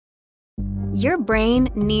Your brain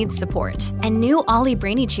needs support, and new Ollie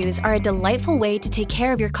Brainy Chews are a delightful way to take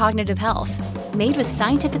care of your cognitive health. Made with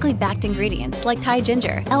scientifically backed ingredients like Thai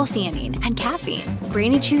ginger, L-theanine, and caffeine,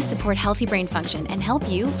 Brainy Chews support healthy brain function and help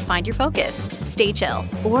you find your focus, stay chill,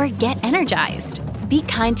 or get energized. Be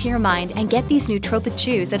kind to your mind and get these nootropic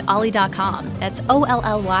chews at ollie.com. That's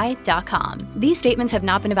OLLY.com. These statements have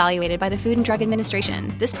not been evaluated by the Food and Drug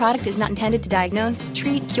Administration. This product is not intended to diagnose,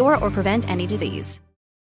 treat, cure, or prevent any disease.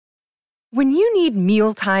 When you need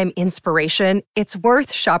mealtime inspiration, it's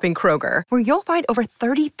worth shopping Kroger, where you'll find over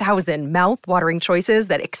 30,000 mouth-watering choices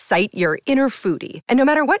that excite your inner foodie. And no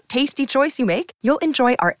matter what tasty choice you make, you'll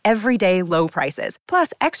enjoy our everyday low prices,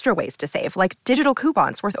 plus extra ways to save, like digital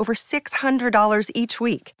coupons worth over $600 each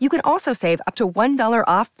week. You can also save up to $1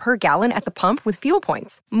 off per gallon at the pump with fuel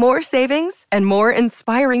points. More savings and more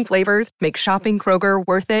inspiring flavors make shopping Kroger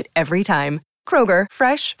worth it every time. Kroger,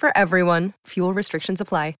 fresh for everyone. Fuel restrictions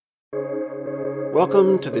apply.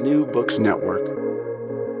 Welcome to the New Books Network.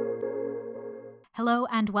 Hello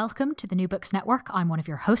and welcome to the New Books Network. I'm one of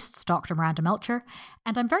your hosts, Dr. Miranda Melcher,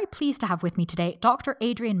 and I'm very pleased to have with me today Dr.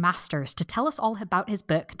 Adrian Masters to tell us all about his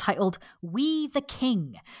book titled We the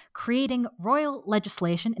King, Creating Royal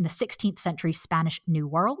Legislation in the 16th-Century Spanish New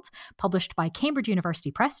World, published by Cambridge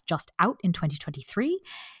University Press, just out in 2023.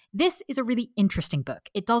 This is a really interesting book.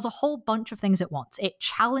 It does a whole bunch of things at once. It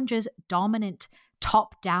challenges dominant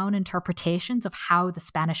top-down interpretations of how the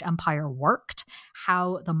Spanish Empire worked,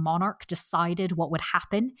 how the monarch decided what would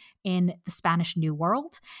happen in the Spanish New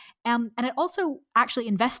World. And it also actually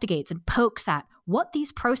investigates and pokes at what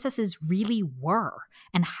these processes really were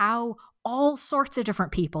and how all sorts of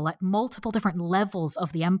different people at multiple different levels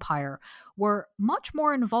of the empire were much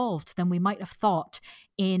more involved than we might have thought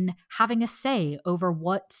in having a say over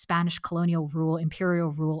what Spanish colonial rule,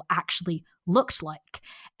 imperial rule actually looked like.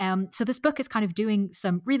 So this book is kind of doing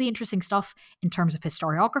some really interesting stuff in terms of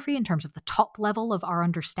historiography, in terms of the top level of our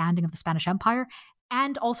understanding of the Spanish Empire,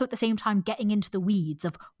 and also at the same time getting into the weeds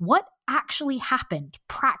of what actually happened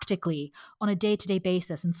practically on a day-to-day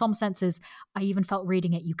basis. In some senses, I even felt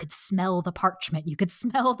reading it, you could smell the parchment, you could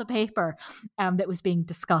smell the paper that was being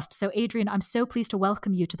discussed. So Adrian, I'm so pleased to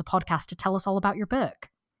welcome you to the podcast to tell us all about your book.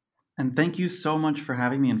 And thank you so much for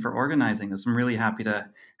having me and for organizing this. I'm really happy to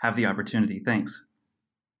have the opportunity. Thanks.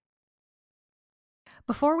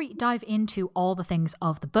 Before we dive into all the things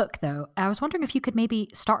of the book, though, I was wondering if you could maybe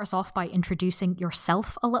start us off by introducing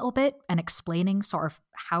yourself a little bit and explaining sort of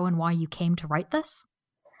how and why you came to write this.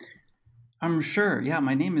 Sure. Yeah,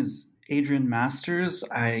 my name is Adrian Masters.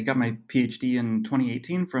 I got my PhD in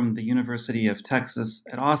 2018 from the University of Texas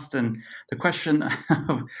at Austin. The question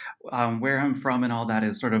of where I'm from and all that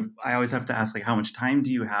is sort of, I always have to ask, like, how much time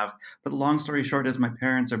do you have? But the long story short is my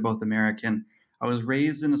parents are both American. I was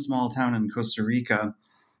raised in a small town in Costa Rica.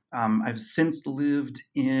 I've since lived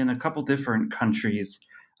in a couple different countries.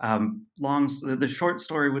 The short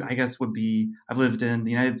story would be I've lived in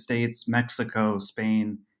the United States, Mexico,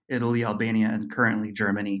 Spain, Italy, Albania, and currently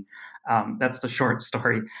Germany. That's the short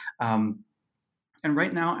story. And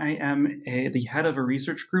right now I am the head of a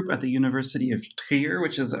research group at the University of Trier,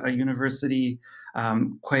 which is a university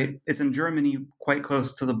it's in Germany, quite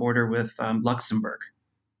close to the border with Luxembourg.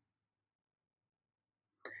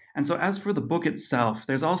 And so as for the book itself,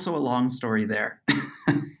 there's also a long story there.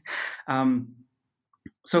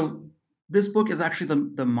 So this book is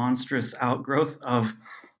actually the monstrous outgrowth of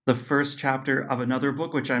the first chapter of another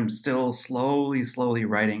book, which I'm still slowly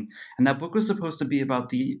writing. And that book was supposed to be about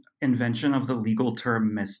the invention of the legal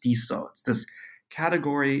term mestizo. It's this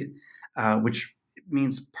category which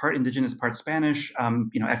means part indigenous, part Spanish.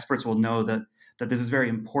 Experts will know that this is very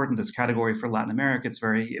important, this category for Latin America. It's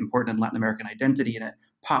very important in Latin American identity, and it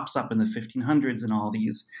pops up in the 1500s in all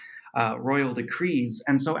these royal decrees.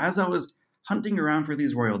 And so as I was hunting around for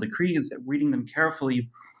these royal decrees, reading them carefully,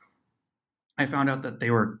 I found out that they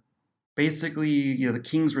were basically the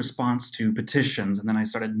king's response to petitions. And then I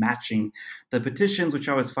started matching the petitions, which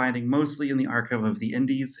I was finding mostly in the Archive of the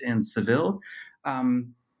Indies in Seville.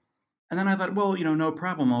 And then I thought, well, no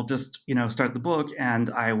problem. I'll just, start the book and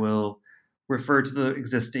I will refer to the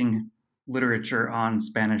existing literature on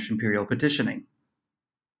Spanish imperial petitioning.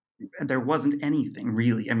 There wasn't anything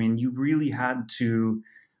really. I mean, you really had to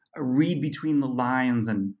read between the lines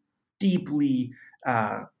and deeply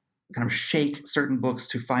kind of shake certain books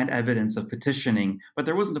to find evidence of petitioning, but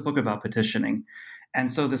there wasn't a book about petitioning.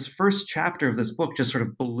 And so this first chapter of this book just sort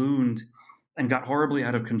of ballooned and got horribly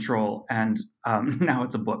out of control, and now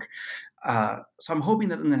it's a book. So I'm hoping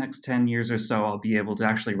that in the next 10 years or so, I'll be able to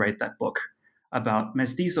actually write that book about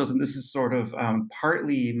mestizos, and this is sort of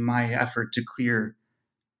partly my effort to clear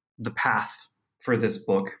the path for this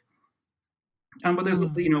book. But there's,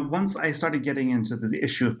 once I started getting into the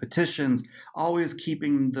issue of petitions, always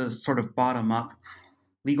keeping the sort of bottom up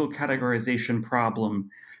legal categorization problem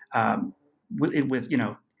in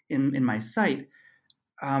my sight,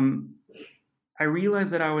 I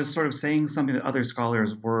realized that I was sort of saying something that other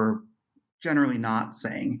scholars were generally not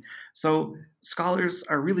saying. So scholars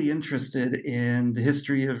are really interested in the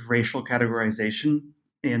history of racial categorization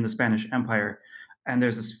in the Spanish Empire. And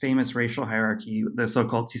there's this famous racial hierarchy, the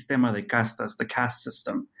so-called sistema de castas, the caste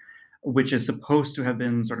system, which is supposed to have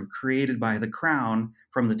been sort of created by the crown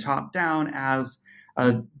from the top down as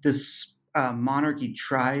this monarchy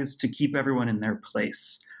tries to keep everyone in their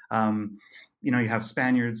place. You have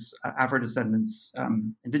Spaniards, Afro-descendants,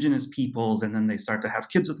 indigenous peoples, and then they start to have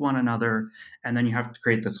kids with one another, and then you have to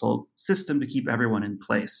create this whole system to keep everyone in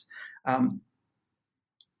place.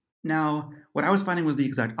 Now, what I was finding was the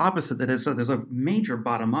exact opposite. So there's a major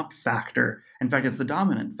bottom-up factor. In fact, it's the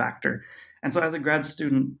dominant factor. And so as a grad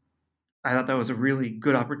student, I thought that was a really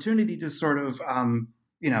good opportunity to sort of,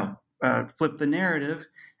 flip the narrative.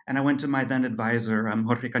 And I went to my then advisor,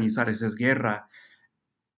 Jorge Cañizares Guerra,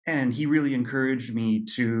 and he really encouraged me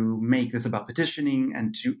to make this about petitioning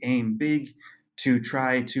and to aim big, to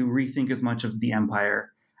try to rethink as much of the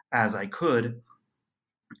empire as I could.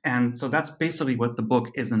 And so that's basically what the book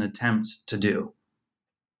is an attempt to do.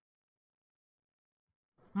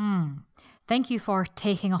 Thank you for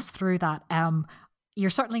taking us through that. You're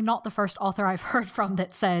certainly not the first author I've heard from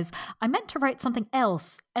that says, I meant to write something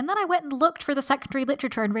else, and then I went and looked for the secondary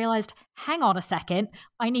literature and realized, hang on a second,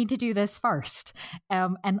 I need to do this first.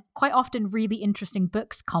 And quite often really interesting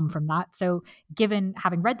books come from that. So given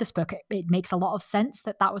having read this book, it makes a lot of sense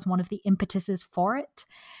that was one of the impetuses for it.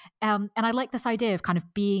 And I like this idea of kind of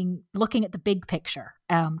looking at the big picture,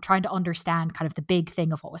 trying to understand kind of the big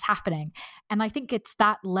thing of what was happening. And I think it's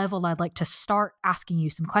that level I'd like to start asking you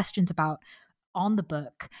some questions about on the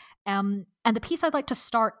book. And the piece I'd like to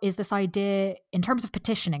start is this idea in terms of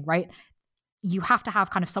petitioning, right? You have to have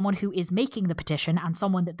kind of someone who is making the petition and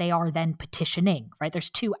someone that they are then petitioning, right? There's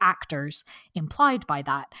two actors implied by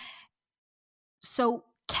that. So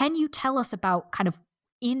can you tell us about kind of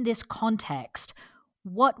in this context,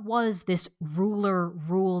 what was this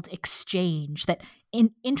ruler-ruled exchange that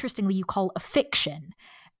interestingly you call a fiction?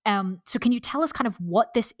 So can you tell us kind of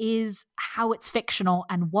what this is, how it's fictional,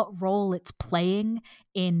 and what role it's playing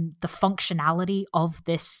in the functionality of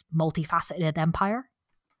this multifaceted empire?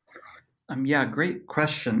 Yeah, great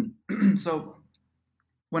question. So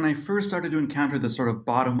when I first started to encounter this sort of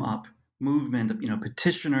bottom-up movement of,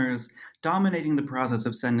 petitioners dominating the process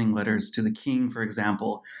of sending letters to the king, for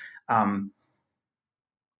example,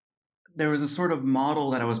 there was a sort of model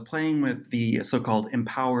that I was playing with, the so-called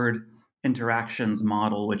empowered interactions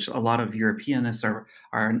model, which a lot of Europeanists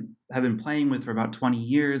have been playing with for about 20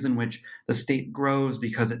 years, in which the state grows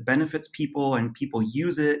because it benefits people and people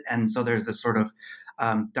use it. And so there's this sort of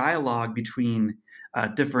dialogue between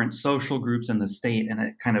different social groups in the state,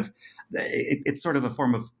 and it's sort of a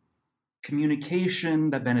form of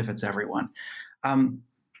communication that benefits everyone.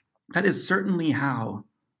 That is certainly how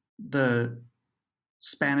the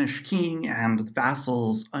Spanish king and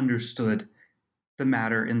vassals understood the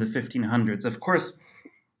matter in the 1500s. Of course,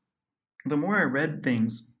 the more I read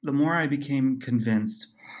things, the more I became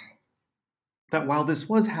convinced that while this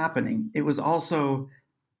was happening, it was also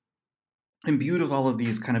imbued with all of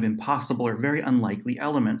these kind of impossible or very unlikely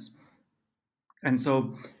elements. And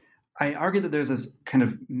so I argue that there's this kind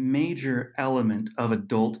of major element of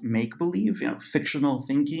adult make-believe, fictional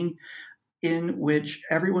thinking, in which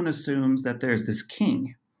everyone assumes that there's this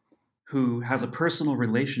king who has a personal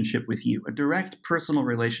relationship with you, a direct personal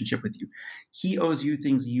relationship with you. He owes you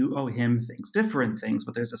things, you owe him things, different things,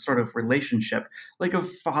 but there's a sort of relationship, like a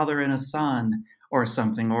father and a son or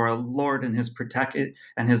something, or a lord and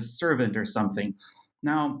his servant or something.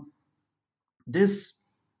 Now, this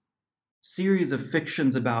series of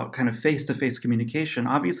fictions about kind of face-to-face communication,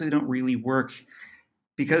 obviously they don't really work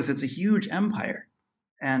because it's a huge empire,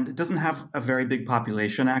 and it doesn't have a very big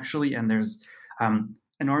population, actually, and there's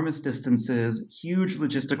enormous distances, huge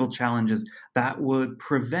logistical challenges that would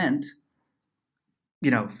prevent,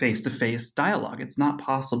 face-to-face dialogue. It's not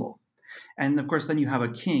possible. And of course, then you have a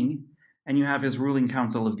king and you have his ruling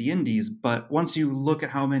council of the Indies. But once you look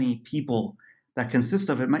at how many people that consists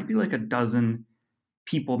of, it might be like a dozen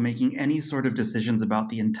people making any sort of decisions about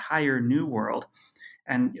the entire New World.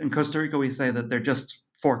 And in Costa Rica, we say that they're just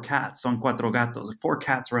four cats, son cuatro gatos, four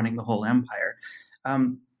cats running the whole empire.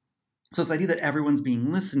 So this idea that everyone's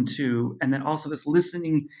being listened to, and then also this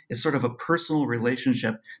listening is sort of a personal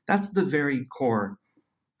relationship, that's the very core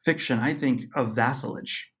fiction, I think, of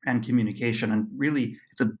vassalage and communication. And really,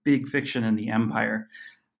 it's a big fiction in the empire.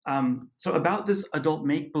 So about this adult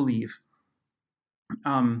make-believe,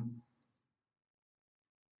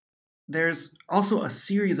 there's also a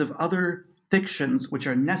series of other fictions which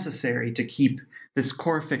are necessary to keep this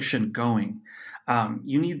core fiction going.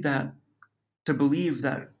 You need that to believe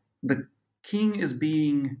that the king is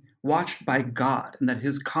being watched by God and that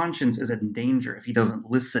his conscience is in danger if he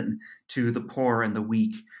doesn't listen to the poor and the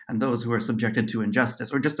weak and those who are subjected to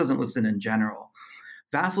injustice, or just doesn't listen in general.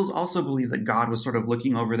 Vassals also believe that God was sort of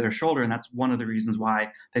looking over their shoulder, and that's one of the reasons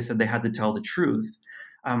why they said they had to tell the truth.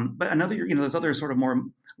 But another, there's other sort of more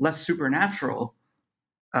less supernatural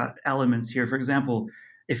elements here. For example,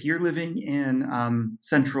 if you're living in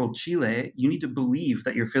central Chile, you need to believe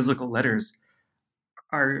that your physical letters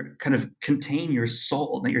are kind of contain your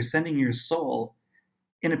soul, that you're sending your soul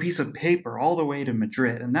in a piece of paper all the way to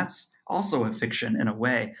Madrid. And that's also a fiction in a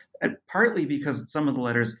way, partly because some of the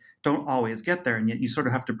letters don't always get there, and yet you sort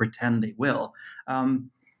of have to pretend they will. And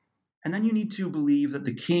then you need to believe that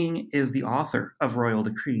the king is the author of royal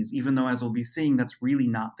decrees, even though, as we'll be seeing, that's really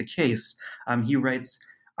not the case. He writes,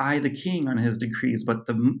 "I, the king," on his decrees, but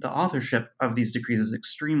the authorship of these decrees is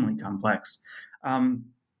extremely complex.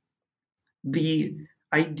 The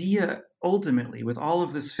idea, ultimately, with all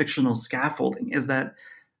of this fictional scaffolding, is that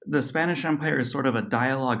the Spanish Empire is sort of a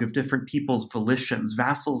dialogue of different people's volitions,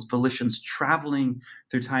 vassals' volitions traveling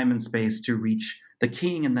through time and space to reach the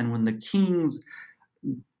king. And then when the king's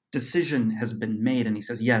decision has been made and he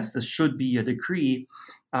says, yes, this should be a decree,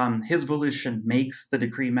 his volition makes the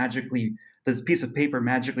decree magically, this piece of paper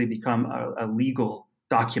magically become a legal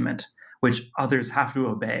document, which others have to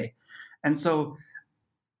obey. And so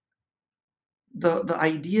the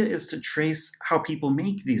idea is to trace how people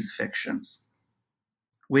make these fictions,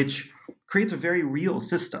 which creates a very real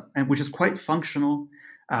system, and which is quite functional,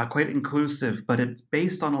 quite inclusive, but it's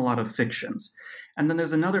based on a lot of fictions. And then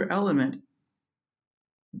there's another element,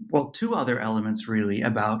 well, two other elements really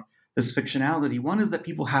about this fictionality. One is that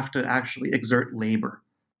people have to actually exert labor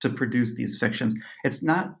to produce these fictions. It's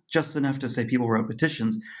not just enough to say people wrote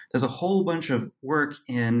petitions. There's a whole bunch of work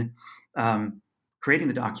in creating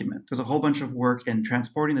the document. There's a whole bunch of work in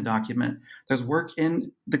transporting the document. There's work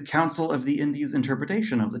in the Council of the Indies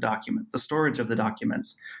interpretation of the documents, the storage of the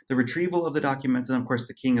documents, the retrieval of the documents, and of course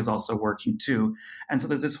the king is also working too. And so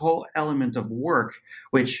there's this whole element of work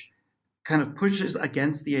which kind of pushes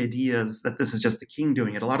against the ideas that this is just the king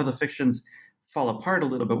doing it. A lot of the fictions fall apart a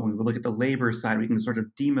little bit when we look at the labor side. We can sort of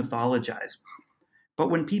demythologize. But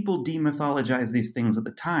when people demythologize these things at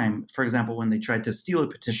the time, for example, when they tried to steal a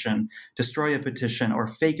petition, destroy a petition, or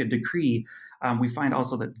fake a decree, we find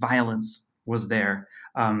also that violence was there.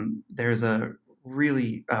 There's a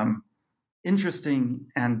really interesting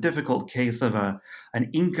and difficult case of an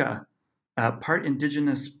Inca, part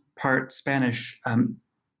indigenous, part Spanish,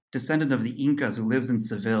 descendant of the Incas who lives in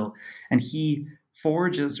Seville, and he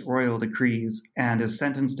forges royal decrees and is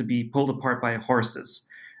sentenced to be pulled apart by horses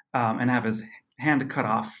and have his hand cut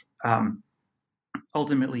off.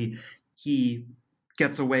 Ultimately, he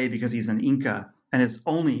gets away because he's an Inca and is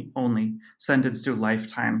only sentenced to a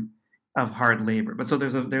lifetime of hard labor. But so there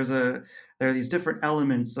are these different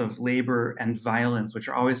elements of labor and violence which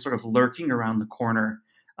are always sort of lurking around the corner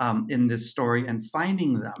in this story, and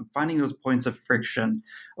finding those points of friction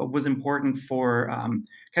was important for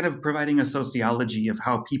kind of providing a sociology of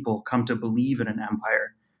how people come to believe in an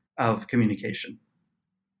empire of communication.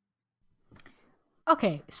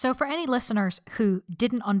 Okay, so for any listeners who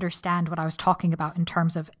didn't understand what I was talking about in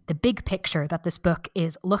terms of the big picture that this book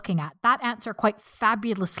is looking at, that answer quite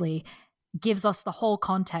fabulously gives us the whole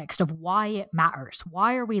context of why it matters.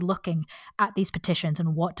 Why are we looking at these petitions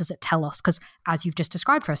and what does it tell us? Because as you've just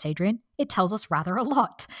described for us, Adrian, it tells us rather a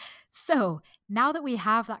lot. So now that we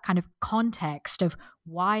have that kind of context of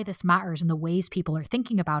why this matters and the ways people are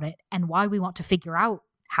thinking about it and why we want to figure out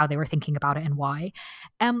how they were thinking about it and why,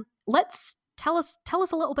 let's tell us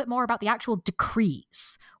a little bit more about the actual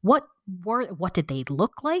decrees. What did they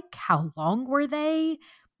look like? How long were they?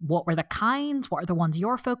 What were the kinds? What are the ones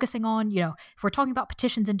you're focusing on? If we're talking about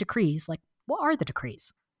petitions and decrees, like, what are the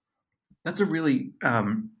decrees? That's a really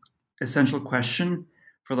essential question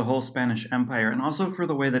for the whole Spanish Empire, and also for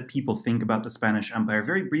the way that people think about the Spanish Empire.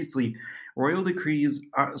 Very briefly, royal decrees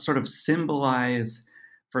sort of symbolize,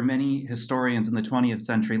 for many historians in the 20th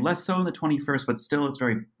century, less so in the 21st, but still it's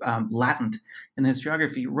very latent in the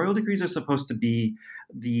historiography. Royal decrees are supposed to be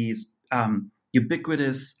these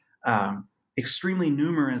ubiquitous, extremely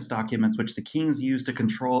numerous documents which the kings use to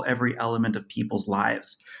control every element of people's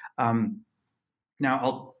lives. Now,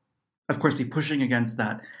 I'll, of course, be pushing against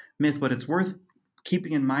that myth, but it's worth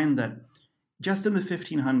keeping in mind that just in the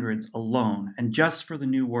 1500s alone, and just for the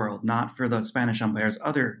New World, not for the Spanish Empire's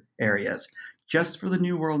other areas, just for the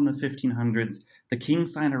New World in the 1500s, the king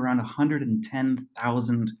signed around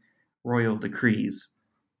 110,000 royal decrees,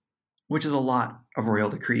 which is a lot of royal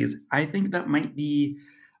decrees. I think that might be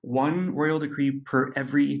one royal decree per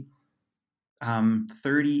every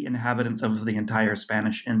 30 inhabitants of the entire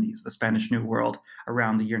Spanish Indies, the Spanish New World,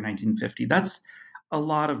 around the year 1950. That's a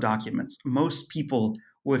lot of documents. Most people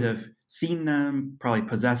would have seen them, probably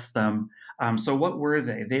possessed them. So what were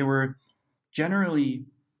they? They were generally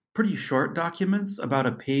pretty short documents, about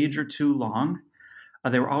a page or two long.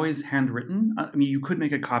 They were always handwritten. I mean, you could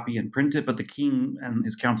make a copy and print it, but the king and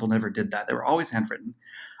his council never did that. They were always handwritten.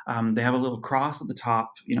 They have a little cross at the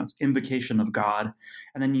top, it's invocation of God.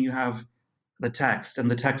 And then you have the text,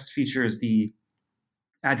 and the text features the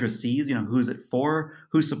addressees, who's it for,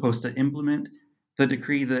 who's supposed to implement the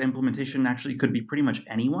decree. The implementation actually could be pretty much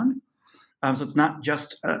anyone. So it's not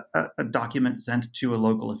just a document sent to a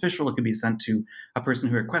local official. It could be sent to a person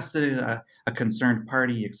who requested it, a concerned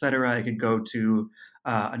party, etc. It could go to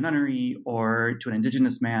a nunnery, or to an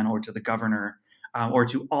indigenous man, or to the governor, or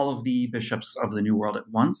to all of the bishops of the New World at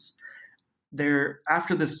once.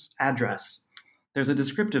 After this address, there's a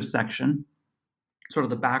descriptive section, sort of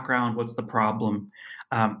the background, what's the problem.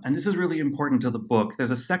 And this is really important to the book. There's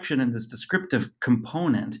a section in this descriptive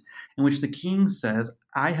component in which the king says,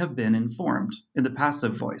 I have been informed, in the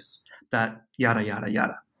passive voice, that yada, yada,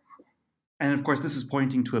 yada. And of course, this is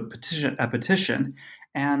pointing to a petition.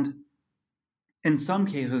 And in some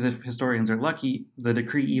cases, if historians are lucky, the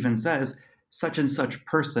decree even says, such and such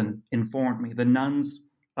person informed me. The nuns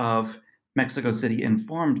of Mexico City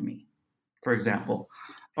informed me, for example,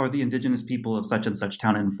 or the indigenous people of such and such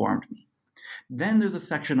town informed me. Then there's a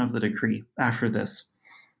section of the decree after this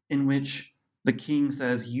in which the king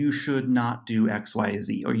says, you should not do X, Y,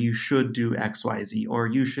 Z, or you should do X, Y, Z, or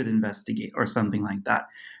you should investigate, or something like that.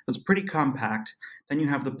 It's pretty compact. Then you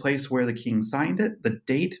have the place where the king signed it, the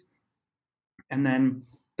date, and then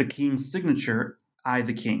the king's signature, I,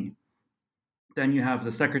 the king. Then you have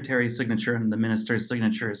the secretary's signature and the minister's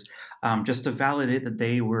signatures, just to validate that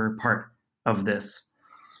they were part of this.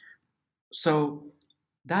 So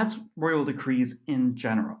that's royal decrees in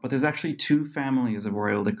general, but there's actually two families of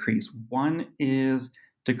royal decrees. One is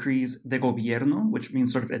decrees de gobierno, which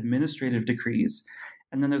means sort of administrative decrees.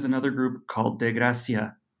 And then there's another group called de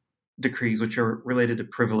gracia decrees, which are related to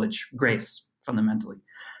privilege, grace, fundamentally.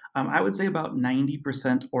 I would say about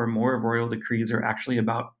 90% or more of royal decrees are actually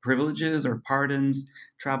about privileges or pardons,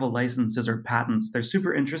 travel licenses, or patents. They're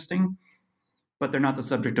super interesting, but they're not the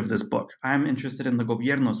subject of this book. I'm interested in the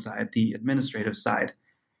gobierno side, the administrative side.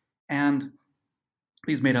 And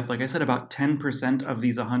these made up, like I said, about 10% of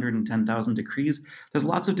these 110,000 decrees. There's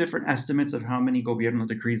lots of different estimates of how many gobierno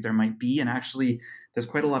decrees there might be. And actually, there's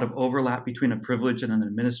quite a lot of overlap between a privilege and an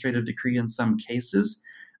administrative decree in some cases.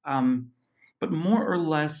 But more or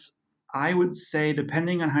less, I would say,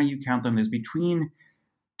 depending on how you count them, there's between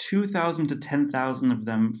 2,000 to 10,000 of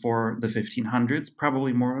them for the 1500s,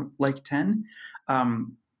 probably more like 10.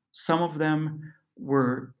 Some of them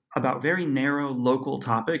were about very narrow local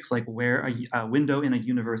topics, like where a window in a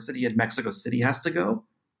university in Mexico City has to go.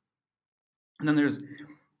 And then there's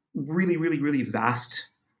really, really, really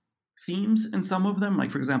vast themes in some of them.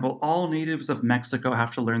 Like, for example, all natives of Mexico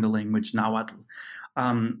have to learn the language Nahuatl.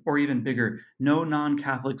 Or even bigger, no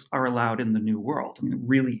non-Catholics are allowed in the New World. I mean,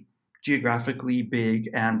 really geographically big.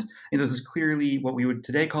 And this is clearly what we would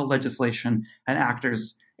today call legislation, and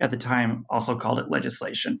actors at the time also called it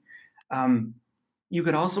legislation. You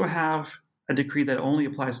could also have a decree that only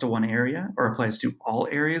applies to one area or applies to all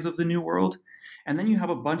areas of the New World. And then you have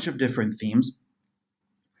a bunch of different themes.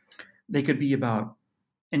 They could be about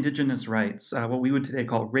indigenous rights, what we would today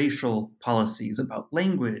call racial policies, about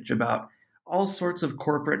language, about all sorts of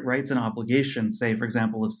corporate rights and obligations, say, for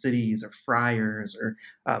example, of cities or friars or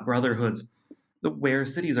brotherhoods, where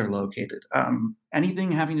cities are located.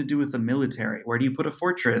 Anything having to do with the military. Where do you put a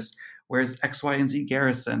fortress? Where's X, Y, and Z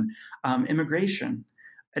garrison? Immigration,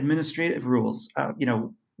 administrative rules.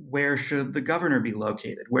 Where should the governor be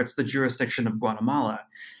located? Where's the jurisdiction of Guatemala?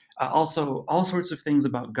 Also, all sorts of things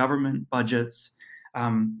about government budgets.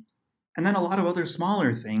 And then a lot of other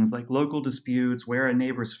smaller things like local disputes, where a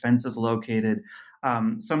neighbor's fence is located,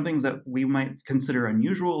 some things that we might consider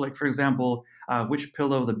unusual, like, for example, which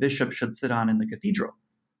pillow the bishop should sit on in the cathedral.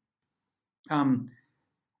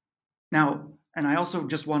 Now, and I also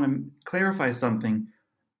just want to clarify something.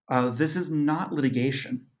 This is not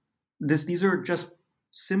litigation. These are just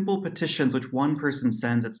simple petitions which one person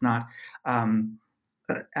sends. It's not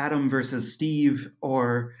Adam versus Steve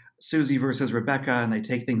or Susie versus Rebecca and they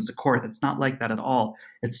take things to court. It's not like that at all.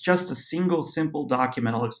 It's just a single simple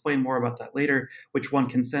document. I'll explain more about that later, which one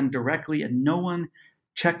can send directly, and no one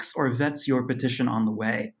checks or vets your petition on the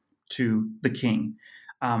way to the king.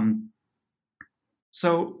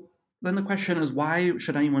 So then the question is, why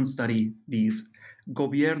should anyone study these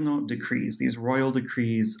gobierno decrees, these royal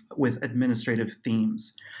decrees with administrative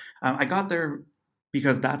themes? I got there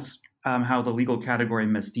because that's how the legal category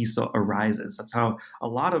mestizo arises. That's how a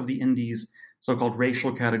lot of the Indies' so-called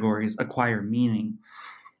racial categories acquire meaning.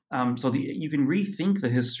 You can rethink the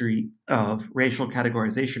history of racial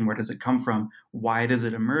categorization. Where does it come from? Why does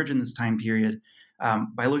it emerge in this time period?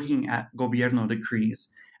 By looking at gobierno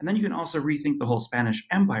decrees. And then you can also rethink the whole Spanish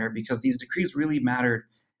Empire, because these decrees really mattered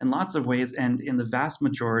in lots of ways. And in the vast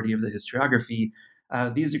majority of the historiography,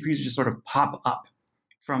 these decrees just sort of pop up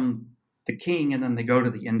from the king, and then they go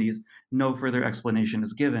to the Indies. No further explanation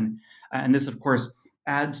is given. And this, of course,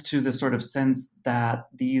 adds to this sort of sense that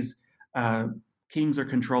these kings are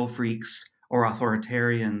control freaks or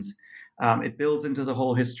authoritarians. It builds into the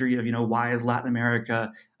whole history of, why is Latin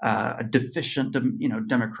America a deficient,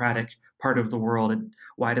 democratic part of the world? And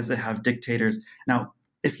why does it have dictators? Now,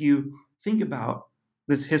 if you think about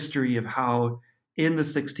this history of how in the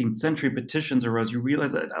 16th century petitions arose, you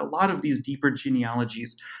realize that a lot of these deeper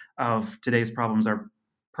genealogies of today's problems are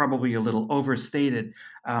probably a little overstated,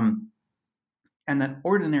 and that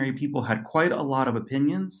ordinary people had quite a lot of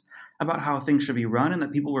opinions about how things should be run, and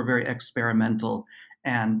that people were very experimental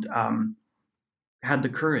and had the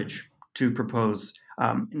courage to propose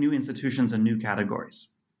new institutions and new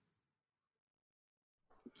categories.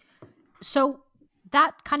 So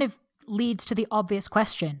that kind of leads to the obvious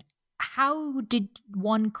question. How did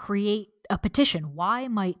one create a petition? Why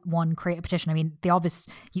might one create a petition? I mean, the obvious,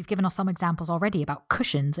 you've given us some examples already about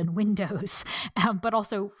cushions and windows, but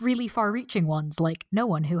also really far-reaching ones like no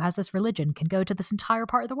one who has this religion can go to this entire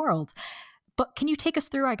part of the world. But can you take us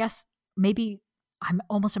through, I guess, maybe I'm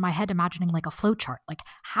almost in my head imagining like a flowchart. Like,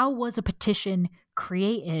 how was a petition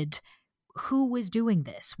created? Who was doing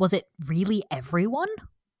this? Was it really everyone?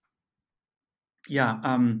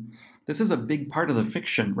 Yeah, this is a big part of the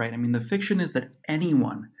fiction, right? I mean, the fiction is that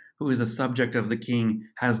anyone who is a subject of the king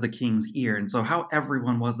has the king's ear. And so how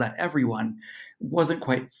everyone was that everyone wasn't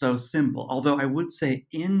quite so simple. Although I would say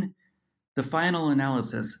in the final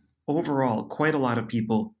analysis, overall, quite a lot of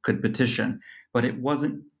people could petition, but it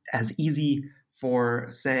wasn't as easy for,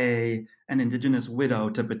 say, an indigenous widow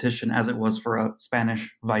to petition as it was for a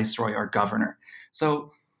Spanish viceroy or governor.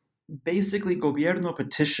 So basically, gobierno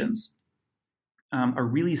petitions are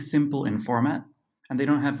really simple in format, and they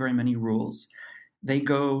don't have very many rules. They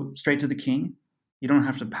go straight to the king. You don't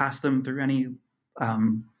have to pass them through any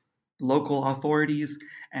local authorities,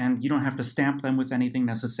 and you don't have to stamp them with anything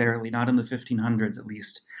necessarily, not in the 1500s at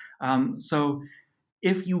least. So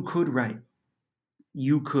if you could write,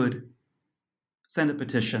 you could send a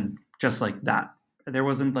petition just like that. There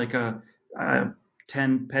wasn't like a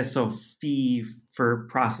 10 peso fee for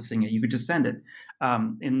processing it. You could just send it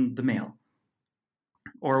in the mail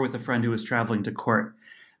or with a friend who was traveling to court.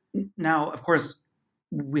 Now, of course,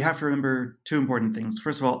 we have to remember two important things.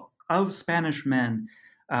 First of all, of Spanish men,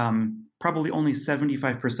 probably only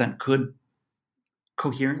 75% could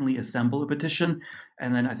coherently assemble a petition.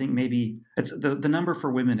 And then I think maybe it's the number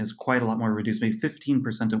for women is quite a lot more reduced. Maybe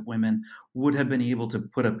 15% of women would have been able to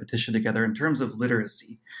put a petition together in terms of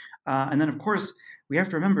literacy. And then, of course, we have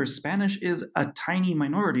to remember Spanish is a tiny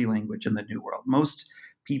minority language in the New World. Most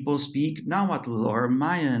people speak Nahuatl or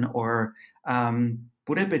Mayan or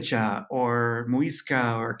Purépecha or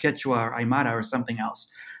Muisca or Quechua or Aymara or something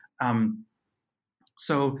else.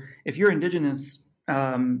 So if you're indigenous,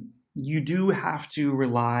 you do have to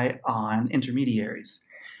rely on intermediaries.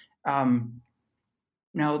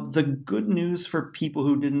 Now, the good news for people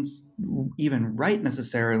who didn't even write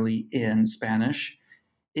necessarily in Spanish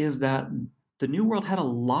is that the New World had a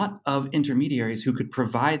lot of intermediaries who could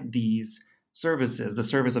provide these services, the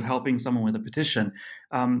service of helping someone with a petition.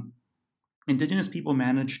 Indigenous people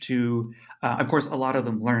managed to, of course, a lot of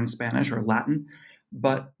them learned Spanish or Latin,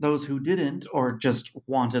 but those who didn't or just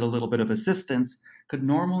wanted a little bit of assistance could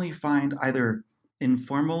normally find either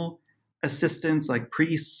informal assistants like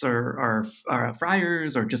priests or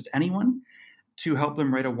friars or just anyone to help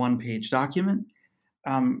them write a one-page document.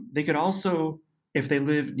 They could also, if they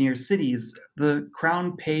lived near cities, the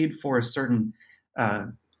crown paid for certain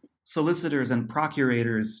solicitors and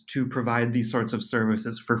procurators to provide these sorts of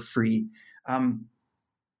services for free.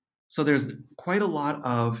 So there's quite a lot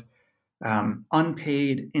of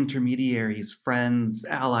unpaid intermediaries, friends,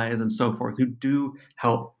 allies, and so forth who do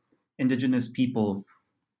help indigenous people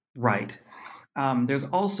write. There's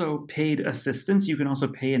also paid assistance. You can also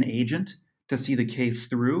pay an agent to see the case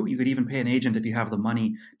through. You could even pay an agent if you have the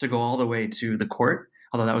money to go all the way to the court,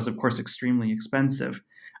 although that was, of course, extremely expensive.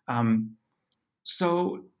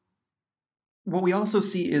 So what we also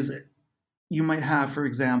see is you might have, for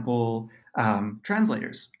example,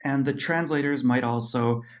 translators, and the translators might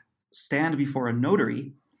also stand before a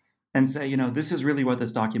notary and say, this is really what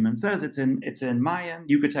this document says. It's in Mayan,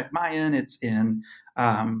 Yucatec Mayan, it's in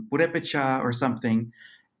Purepecha or something,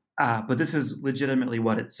 but this is legitimately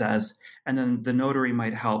what it says. And then the notary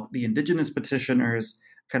might help the indigenous petitioners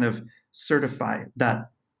kind of certify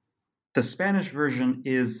that the Spanish version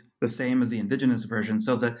is the same as the indigenous version,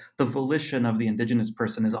 so that the volition of the indigenous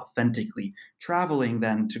person is authentically traveling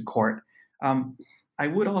then to court. I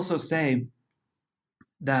would also say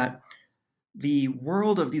that the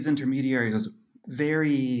world of these intermediaries is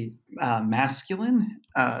very masculine.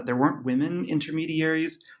 There weren't women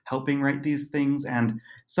intermediaries helping write these things, and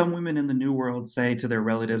some women in the New World say to their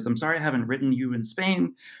relatives, "I'm sorry I haven't written you in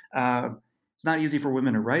Spain. It's not easy for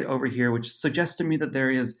women to write over here," which suggests to me that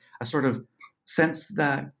there is a sort of sense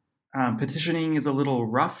that petitioning is a little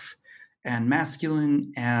rough and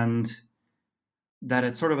masculine, and that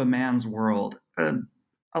it's sort of a man's world.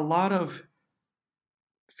 A lot of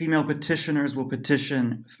female petitioners will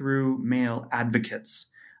petition through male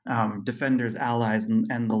advocates, defenders, allies,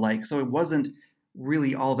 and the like. So it wasn't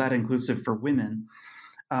really all that inclusive for women.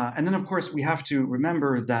 And then, of course, we have to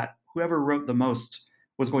remember that whoever wrote the most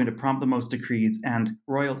was going to prompt the most decrees, and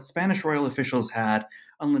Spanish royal officials had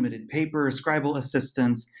unlimited paper, scribal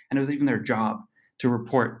assistants, and it was even their job to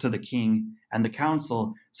report to the king and the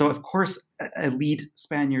council. So, of course, elite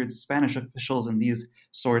Spanish officials and these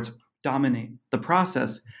sorts dominate the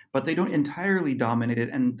process, but they don't entirely dominate it,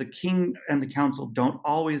 and the king and the council don't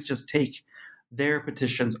always just take their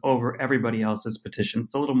petitions over everybody else's petitions.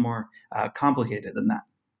 It's a little more complicated than that.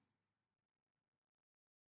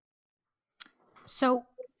 So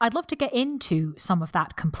I'd love to get into some of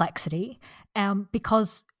that complexity,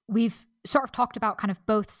 because we've sort of talked about kind of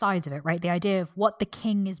both sides of it, right? The idea of what the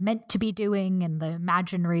king is meant to be doing and the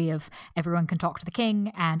imaginary of everyone can talk to the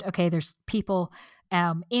king, and okay, there's people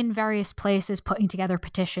in various places putting together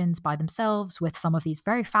petitions by themselves with some of these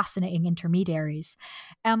very fascinating intermediaries.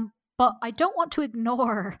 But I don't want to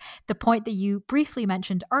ignore the point that you briefly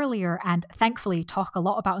mentioned earlier, and thankfully talk a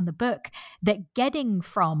lot about in the book, that getting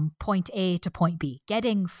from point A to point B,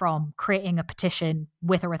 getting from creating a petition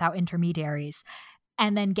with or without intermediaries,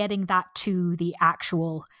 and then getting that to the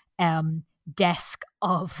actual desk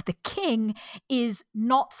of the king is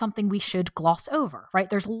not something we should gloss over, right?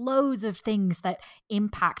 There's loads of things that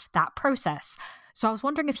impact that process. So I was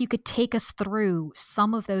wondering if you could take us through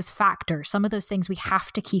some of those factors, some of those things we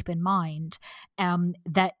have to keep in mind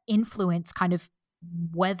that influence kind of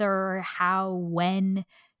whether, how, when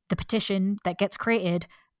the petition that gets created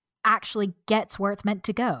actually gets where it's meant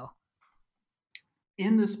to go.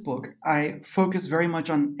 In this book, I focus very much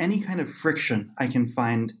on any kind of friction I can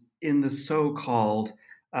find in the so-called,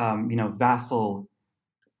 vassal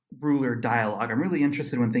ruler dialogue. I'm really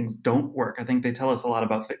interested when things don't work. I think they tell us a lot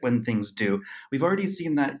about when things do. We've already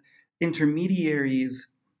seen that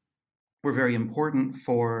intermediaries were very important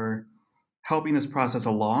for helping this process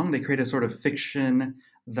along. They create a sort of fiction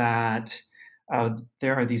that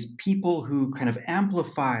there are these people who kind of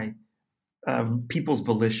amplify people's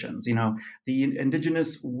volitions. The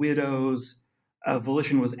indigenous widow's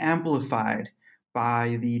volition was amplified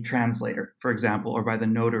by the translator, for example, or by the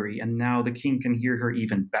notary, and now the king can hear her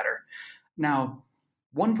even better. Now,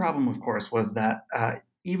 one problem, of course, was that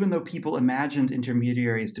even though people imagined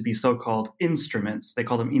intermediaries to be so-called instruments, they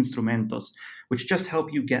call them instrumentos, which just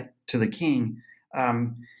help you get to the king,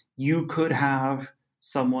 you could have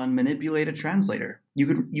someone manipulate a translator.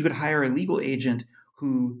 You could hire a legal agent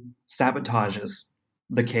who sabotages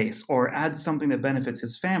the case or adds something that benefits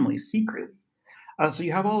his family secretly. So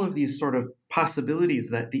you have all of these sort of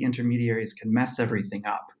possibilities that the intermediaries can mess everything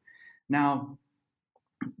up. Now,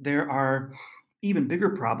 there are even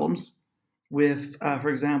bigger problems with, for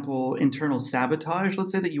example, internal sabotage.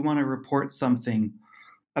 Let's say that you want to report something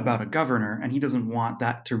about a governor, and he doesn't want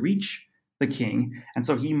that to reach the king, and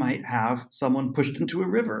so he might have someone pushed into a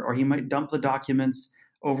river, or he might dump the documents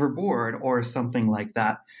overboard, or something like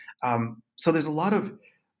that. So there's a lot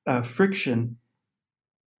of friction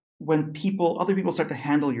when other people start to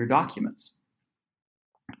handle your documents.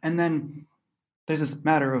 And then there's this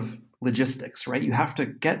matter of logistics, right? You have to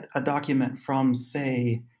get a document from,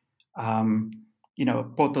 say,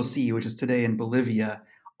 Potosi, which is today in Bolivia,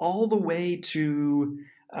 all the way to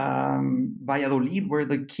Valladolid, where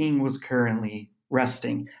the king was currently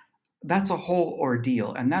resting. that's a whole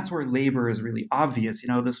ordeal. And that's where labor is really obvious.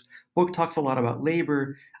 This book talks a lot about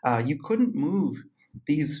labor. You couldn't move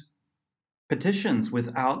these petitions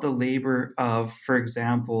without the labor of, for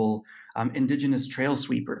example, indigenous trail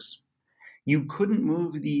sweepers. You couldn't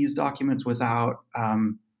move these documents without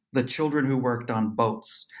the children who worked on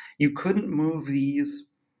boats. You couldn't move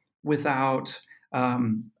these without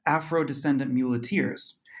Afro-descendant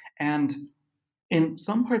muleteers. And in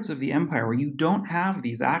some parts of the empire where you don't have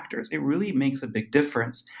these actors, it really makes a big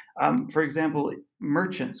difference. For example,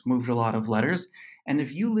 merchants moved a lot of letters. And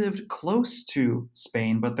if you lived close to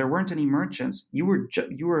Spain, but there weren't any merchants, you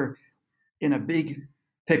were in a big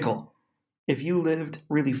pickle. If you lived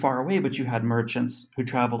really far away, but you had merchants who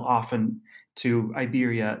traveled often to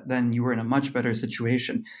Iberia, then you were in a much better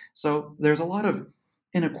situation. So there's a lot of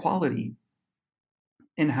inequality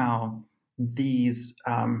in how these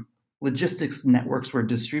logistics networks were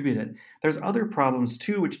distributed. There's other problems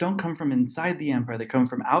too, which don't come from inside the empire, they come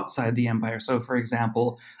from outside the empire. So, for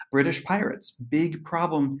example, British pirates, big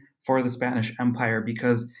problem for the Spanish Empire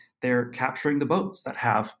because they're capturing the boats that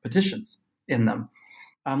have petitions in them.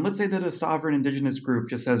 Let's say that a sovereign indigenous group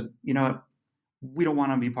just says, you know what, we don't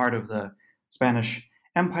want to be part of the Spanish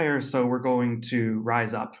Empire, so we're going to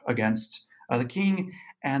rise up against the king,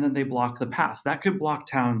 and then they block the path. That could block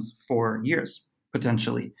towns for years,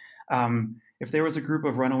 potentially. If there was a group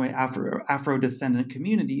of runaway Afro-descendant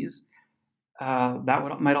communities,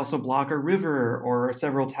 might also block a river or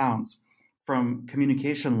several towns from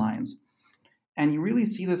communication lines. And you really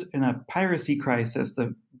see this in a piracy crisis.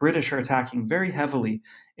 The British are attacking very heavily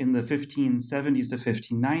in the 1570s to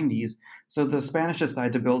 1590s. So the Spanish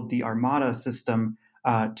decide to build the Armada system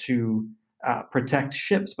to protect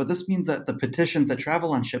ships. But this means that the petitions that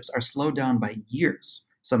travel on ships are slowed down by years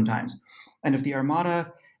sometimes. And if the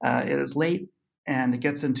Armada is late and it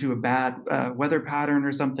gets into a bad weather pattern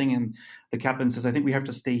or something, and the captain says, I think we have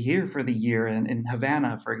to stay here for the year, in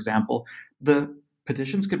Havana, for example, the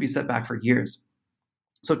petitions could be set back for years.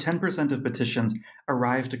 So 10% of petitions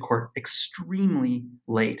arrive to court extremely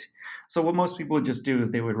late. So what most people would just do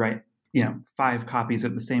is they would write 5 copies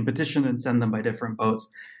of the same petition and send them by different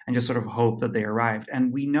boats and just sort of hope that they arrived.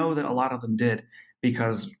 And we know that a lot of them did,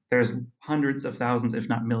 because there's hundreds of thousands, if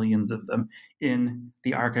not millions of them in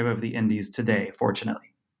the Archive of the Indies today,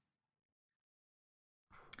 fortunately.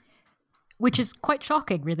 Which is quite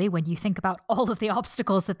shocking, really, when you think about all of the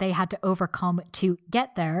obstacles that they had to overcome to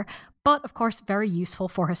get there, but of course, very useful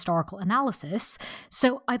for historical analysis.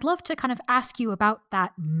 So I'd love to kind of ask you about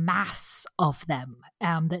that mass of them,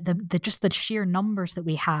 just the sheer numbers that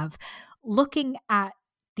we have. Looking at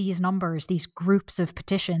these numbers, these groups of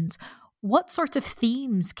petitions, what sorts of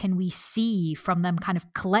themes can we see from them kind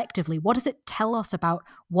of collectively? What does it tell us about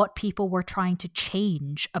what people were trying to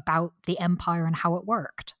change about the empire and how it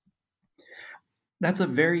worked? That's a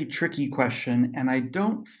very tricky question, and I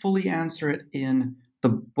don't fully answer it in the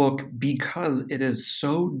book because it is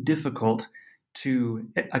so difficult to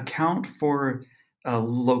account for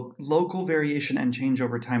local variation and change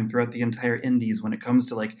over time throughout the entire Indies when it comes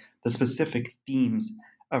to the specific themes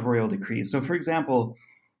of royal decrees. So, for example,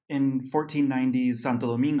 in 1490s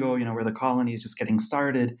Santo Domingo, where the colony is just getting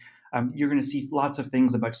started, you're going to see lots of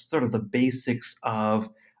things about just sort of the basics of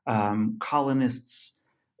colonists'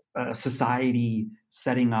 society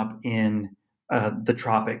setting up in the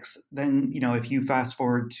tropics. Then, if you fast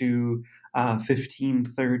forward to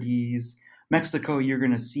 1530s Mexico, you're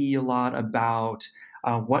going to see a lot about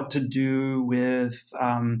what to do with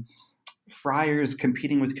friars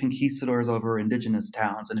competing with conquistadors over indigenous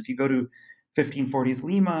towns. And if you go to 1540s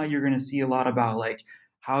Lima, you're going to see a lot about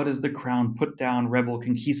how does the crown put down rebel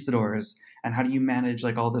conquistadors, and how do you manage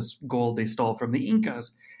all this gold they stole from the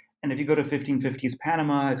Incas. And if you go to 1550s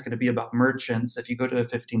Panama, it's going to be about merchants. If you go to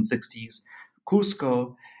 1560s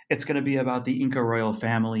Cusco, it's going to be about the Inca royal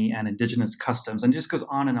family and indigenous customs, and it just goes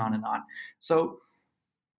on and on and on. So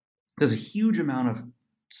there's a huge amount of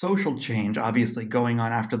social change, obviously, going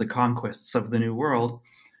on after the conquests of the New World.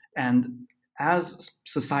 And as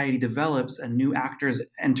society develops and new actors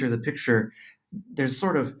enter the picture, there's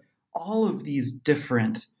sort of all of these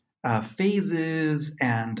different phases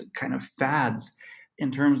and kind of fads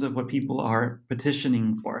in terms of what people are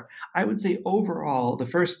petitioning for. I would say overall, the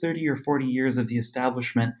first 30 or 40 years of the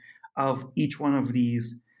establishment of each one of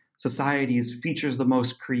these societies features the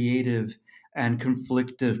most creative and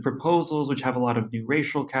conflictive proposals, which have a lot of new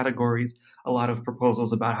racial categories, a lot of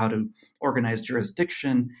proposals about how to organize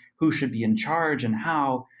jurisdiction, who should be in charge and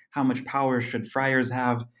how much power should friars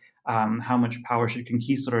have. how much power should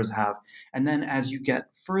conquistadors have. And then as you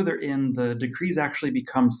get further in, the decrees actually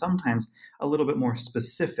become sometimes a little bit more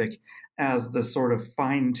specific as the sort of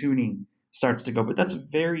fine-tuning starts to go. But that's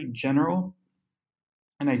very general.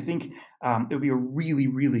 And I think it would be a really,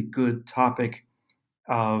 really good topic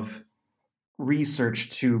of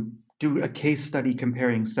research to do a case study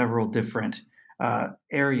comparing several different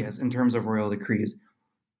areas in terms of royal decrees.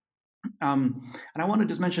 And I want to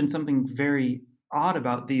just mention something very odd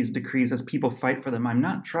about these decrees as people fight for them. I'm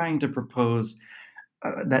not trying to propose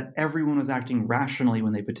that everyone was acting rationally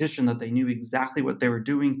when they petitioned, that they knew exactly what they were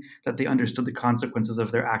doing, that they understood the consequences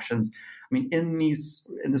of their actions. I mean, in this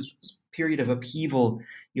period of upheaval,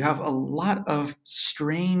 you have a lot of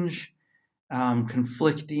strange,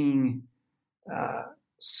 conflicting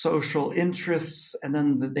social interests, and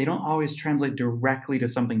then they don't always translate directly to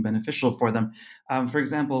something beneficial for them. For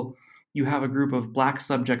example, you have a group of Black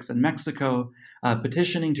subjects in Mexico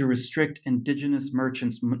petitioning to restrict indigenous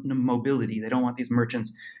merchants' mobility. They don't want these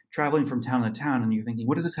merchants traveling from town to town, and you're thinking,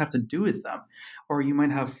 what does this have to do with them? Or you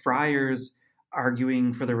might have friars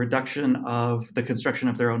arguing for the reduction of the construction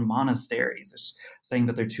of their own monasteries, saying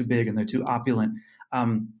that they're too big and they're too opulent.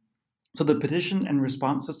 So the petition and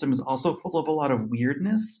response system is also full of a lot of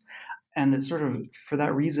weirdness, and it sort of, for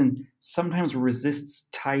that reason, sometimes resists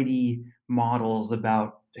tidy models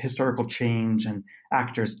about historical change and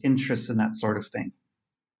actors' interests and that sort of thing.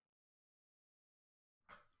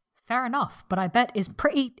 Fair enough, but I bet is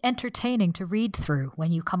pretty entertaining to read through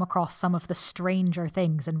when you come across some of the stranger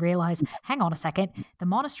things and realize, hang on a second, the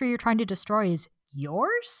monastery you're trying to destroy is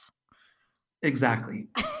yours? Exactly.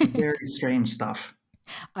 Very strange stuff.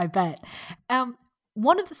 I bet.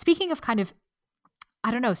 Speaking of kind of,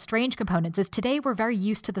 I don't know, strange components, is today we're very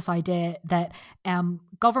used to this idea that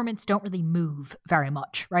governments don't really move very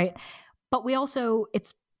much, right? But we also,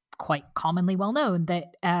 it's quite commonly well known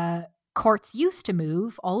that courts used to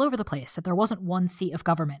move all over the place, that there wasn't one seat of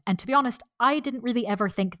government. And to be honest, I didn't really ever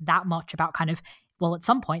think that much about kind of, well, at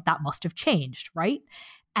some point that must have changed, right?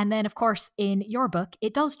 And then, of course, in your book,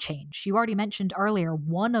 it does change. You already mentioned earlier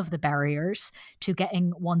one of the barriers to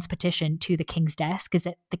getting one's petition to the king's desk is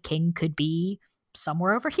that the king could be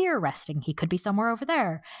somewhere over here resting. He could be somewhere over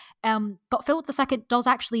there. But Philip II does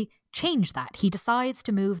actually change that. He decides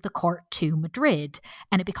to move the court to Madrid,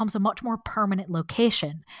 and it becomes a much more permanent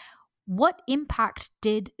location. What impact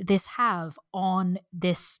did this have on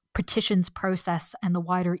this petitions process and the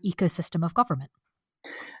wider ecosystem of government?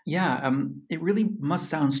 Yeah, it really must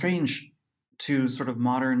sound strange to sort of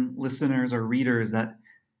modern listeners or readers that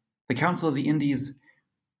the Council of the Indies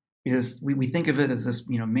is, we think of it as this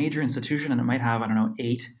major institution, and it might have,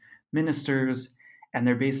 8 ministers, and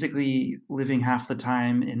they're basically living half the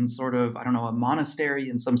time in sort of, a monastery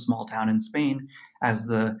in some small town in Spain as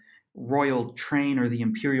the royal train or the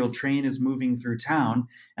imperial train is moving through town,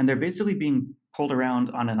 and they're basically being pulled around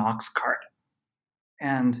on an ox cart.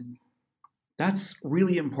 And that's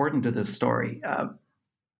really important to this story.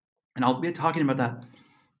 And I'll be talking about that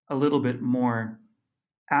a little bit more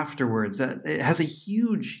afterwards. It has a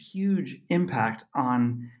huge, huge impact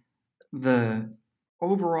on the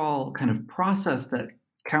overall kind of process that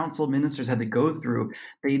council ministers had to go through.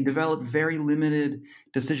 They developed very limited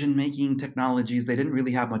decision-making technologies. They didn't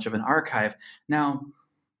really have much of an archive. Now,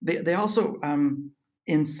 they also,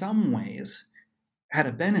 in some ways, had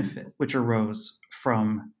a benefit which arose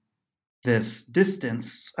from this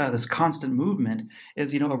distance, this constant movement,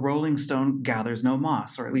 is, a rolling stone gathers no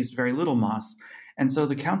moss, or at least very little moss. And so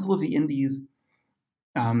the Council of the Indies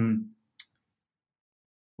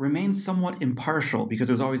remained somewhat impartial because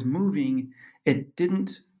it was always moving. It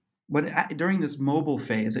didn't, during this mobile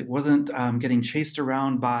phase, it wasn't getting chased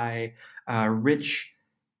around by rich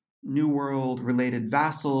New World related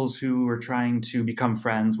vassals who were trying to become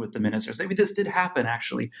friends with the ministers. I mean, this did happen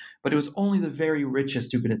actually, but it was only the very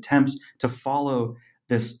richest who could attempt to follow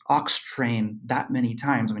this ox train that many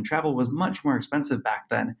times. I mean, travel was much more expensive back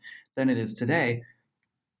then than it is today,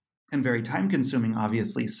 and very time consuming,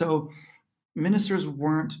 obviously. So ministers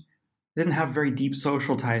didn't have very deep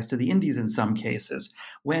social ties to the Indies in some cases.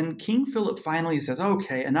 When King Philip finally says,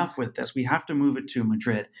 okay, enough with this, we have to move it to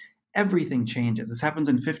Madrid, everything changes. This happens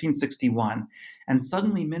in 1561, and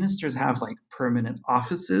suddenly ministers have like permanent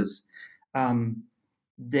offices.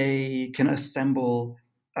 They can assemble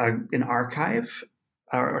an archive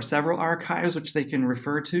or several archives which they can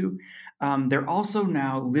refer to. They're also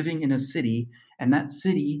now living in a city, and that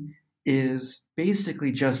city is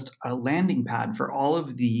basically just a landing pad for all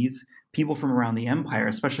of these people from around the empire,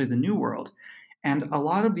 especially the New World. And a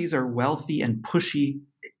lot of these are wealthy and pushy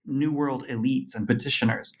New World elites and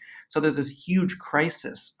petitioners. So there's this huge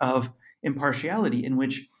crisis of impartiality in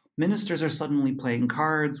which ministers are suddenly playing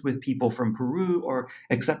cards with people from Peru or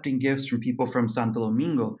accepting gifts from people from Santo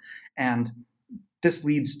Domingo. And this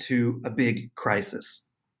leads to a big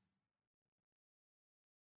crisis.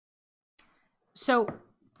 So,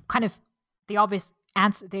 kind of the obvious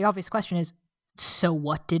answer, the obvious question is, so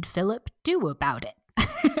what did Philip do about it?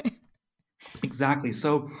 Exactly.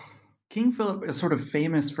 So King Philip is sort of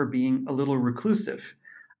famous for being a little reclusive,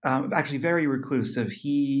 actually very reclusive.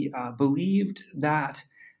 He believed that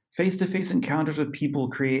face-to-face encounters with people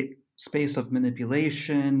create space of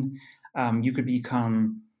manipulation. You could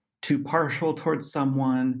become too partial towards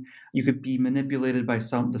someone. You could be manipulated by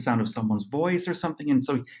the sound of someone's voice or something. And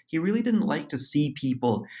so he really didn't like to see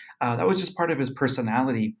people. That was just part of his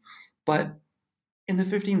personality. But in the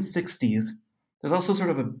 1560s, there's also sort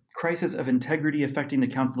of a crisis of integrity affecting the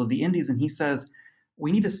Council of the Indies. And he says,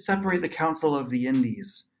 we need to separate the Council of the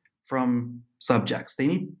Indies from subjects. They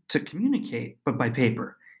need to communicate, but by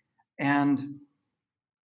paper. And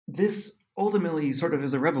this ultimately sort of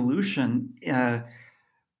is a revolution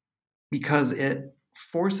because it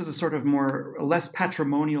forces a sort of less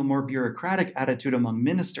patrimonial, more bureaucratic attitude among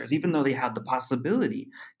ministers, even though they had the possibility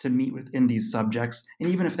to meet with Indies subjects. And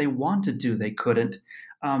even if they wanted to, they couldn't.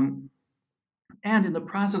 And in the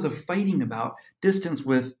process of fighting about distance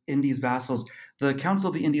with Indies vassals, the Council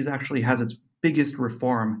of the Indies actually has its biggest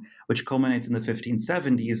reform, which culminates in the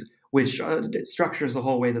 1570s, which structures the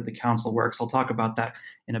whole way that the council works. I'll talk about that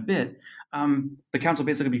in a bit. The council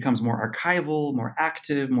basically becomes more archival, more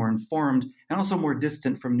active, more informed, and also more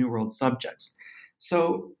distant from New World subjects.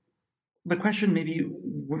 So the question maybe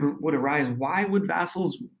would arise, why would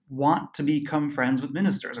vassals want to become friends with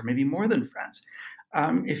ministers, or maybe more than friends?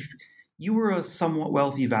 If you were a somewhat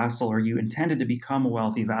wealthy vassal, or you intended to become a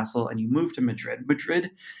wealthy vassal, and you moved to Madrid,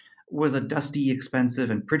 Madrid was a dusty,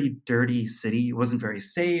 expensive, and pretty dirty city. It wasn't very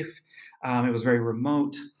safe. It was very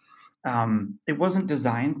remote. It wasn't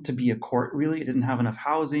designed to be a court, really. It didn't have enough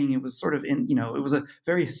housing. It was sort of it was a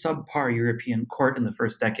very subpar European court in the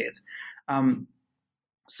first decades.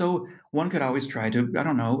 So one could always try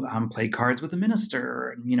to, play cards with a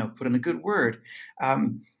minister, and, put in a good word.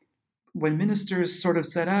 When ministers sort of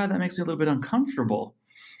said, that makes me a little bit uncomfortable,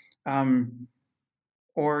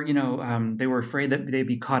 or they were afraid that they'd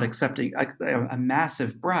be caught accepting a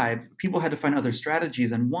massive bribe, people had to find other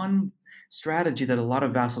strategies. And one strategy that a lot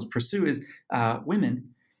of vassals pursue is women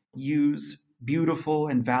use beautiful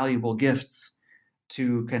and valuable gifts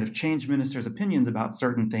to kind of change ministers' opinions about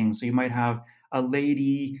certain things. So you might have a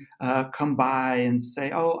lady come by and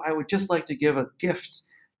say, I would just like to give a gift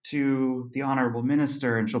to the honorable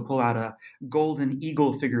minister, and she'll pull out a golden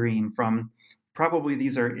eagle figurine from, probably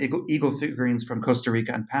these are eagle figurines from Costa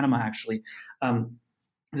Rica and Panama, actually.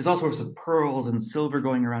 There's all sorts of pearls and silver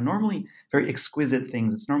going around, normally very exquisite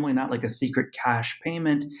things. It's normally not like a secret cash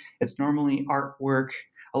payment. It's normally artwork,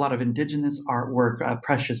 a lot of indigenous artwork,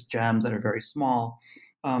 precious gems that are very small.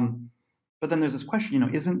 But then there's this question,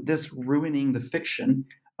 isn't this ruining the fiction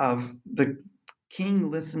of the king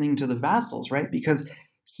listening to the vassals, right? Because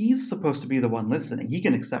he's supposed to be the one listening. He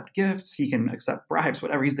can accept gifts, he can accept bribes,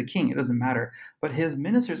 whatever. He's the king, it doesn't matter. But his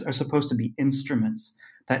ministers are supposed to be instruments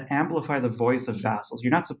that amplify the voice of vassals.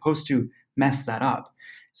 You're not supposed to mess that up.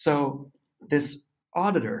 So this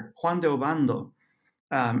auditor, Juan de Obando,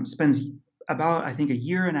 spends about, I think, a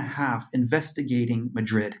year and a half investigating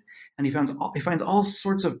Madrid. And he finds all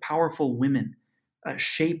sorts of powerful women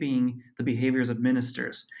shaping the behaviors of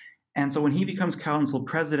ministers. And so when he becomes council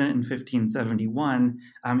president in 1571,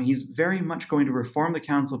 he's very much going to reform the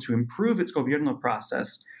council to improve its gobierno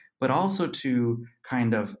process, but also to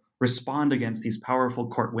kind of respond against these powerful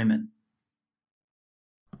court women.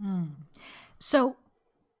 So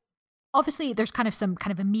obviously there's kind of some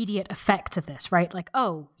kind of immediate effects of this, right? Like,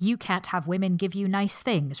 you can't have women give you nice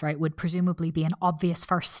things, right? Would presumably be an obvious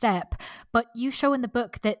first step. But you show in the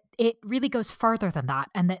book that it really goes further than that,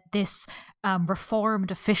 and that this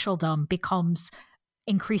reformed officialdom becomes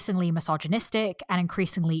increasingly misogynistic and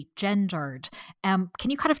increasingly gendered. Can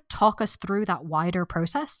you kind of talk us through that wider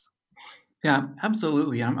process? Yeah,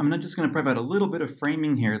 absolutely. I'm just going to provide a little bit of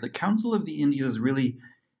framing here. The Council of the Indies is really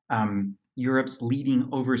Europe's leading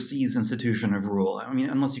overseas institution of rule. I mean,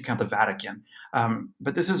 unless you count the Vatican.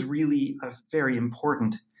 But this is really a very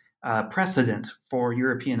important precedent for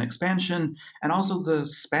European expansion. And also the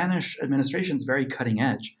Spanish administration is very cutting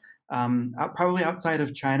edge. Probably outside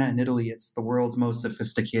of China and Italy, it's the world's most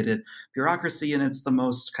sophisticated bureaucracy, and it's the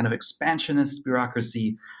most kind of expansionist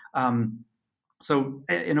bureaucracy. So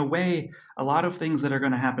in a way, a lot of things that are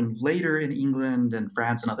going to happen later in England and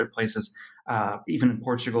France and other places, even in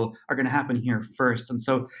Portugal, are going to happen here first. And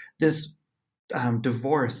so this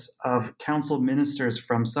divorce of council ministers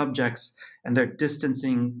from subjects and their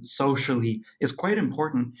distancing socially is quite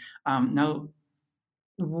important. Now,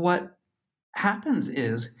 what happens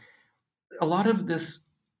is a lot of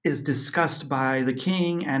this is discussed by the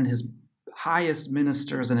king and his highest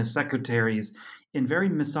ministers and his secretaries in very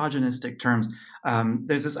misogynistic terms.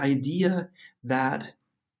 There's this idea that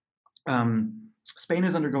Spain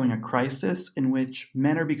is undergoing a crisis in which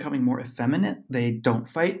men are becoming more effeminate. They don't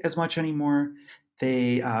fight as much anymore.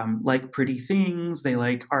 They like pretty things. They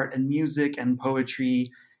like art and music and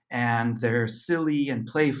poetry, and they're silly and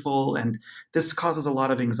playful. And this causes a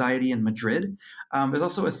lot of anxiety in Madrid. There's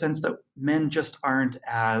also a sense that men just aren't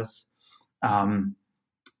as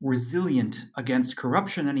resilient against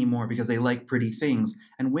corruption anymore because they like pretty things,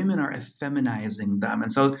 and women are effeminizing them.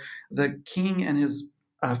 And so the king and his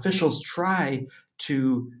officials try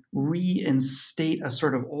to reinstate a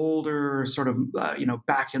sort of older, sort of,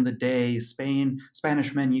 back in the day,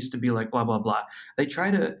 Spanish men used to be like blah, blah, blah. They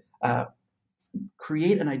try to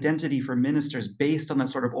create an identity for ministers based on that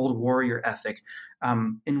sort of old warrior ethic,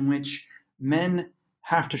 in which men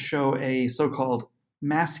have to show a so-called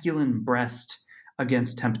masculine breast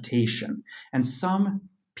against temptation. And some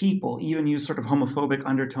people even use sort of homophobic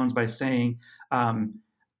undertones by saying,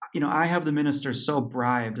 I have the ministers so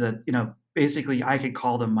bribed that, basically I could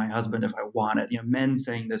call them my husband if I wanted. Men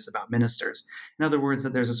saying this about ministers. In other words,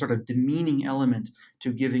 that there's a sort of demeaning element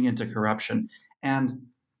to giving into corruption. And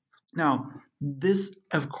now this,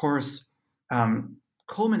 of course,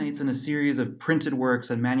 culminates in a series of printed works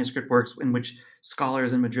and manuscript works in which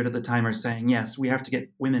scholars in Madrid at the time are saying, yes, we have to get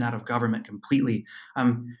women out of government completely.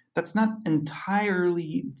 That's not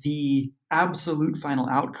entirely the absolute final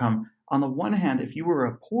outcome. On the one hand, if you were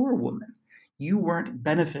a poor woman, you weren't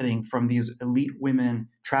benefiting from these elite women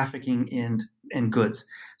trafficking in goods.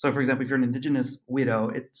 So, for example, if you're an indigenous widow,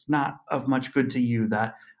 it's not of much good to you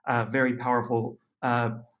that a very powerful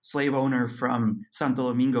slave owner from Santo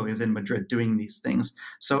Domingo is in Madrid doing these things.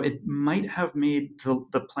 So it might have made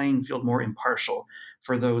the playing field more impartial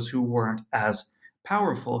for those who weren't as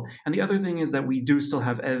powerful. And the other thing is that we do still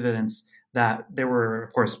have evidence that there were,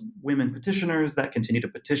 of course, women petitioners that continued to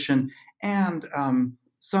petition, and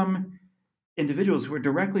some individuals who were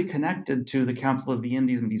directly connected to the Council of the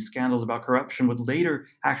Indies and these scandals about corruption would later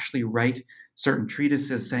actually write certain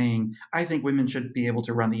treatises saying, I think women should be able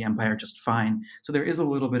to run the empire just fine. So there is a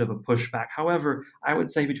little bit of a pushback. However, I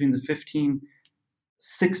would say between the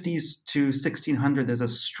 1560s to 1600, there's a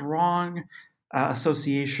strong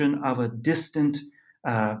association of a distant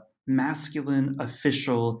masculine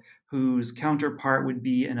official whose counterpart would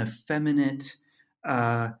be an effeminate,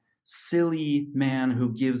 silly man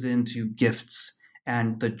who gives in to gifts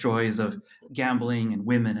and the joys of gambling and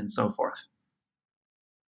women and so forth.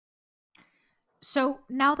 So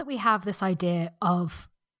now that we have this idea of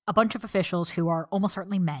a bunch of officials who are almost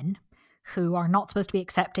certainly men, who are not supposed to be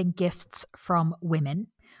accepting gifts from women,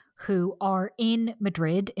 who are in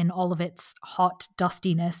Madrid in all of its hot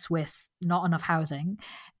dustiness with not enough housing,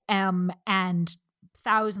 and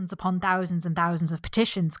thousands upon thousands and thousands of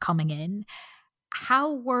petitions coming in,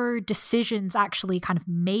 how were decisions actually kind of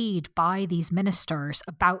made by these ministers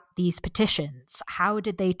about these petitions? How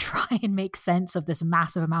did they try and make sense of this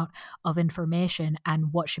massive amount of information,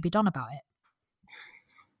 and what should be done about it?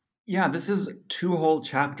 Yeah, this is 2 whole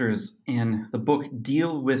chapters in the book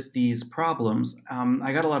deal with these problems.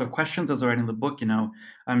 I got a lot of questions as I was writing the book,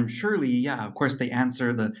 surely, of course they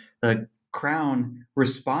answer the Crown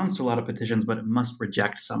responds to a lot of petitions, but it must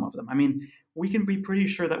reject some of them. I mean, we can be pretty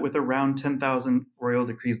sure that with around 10,000 royal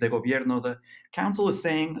decrees de gobierno, the council is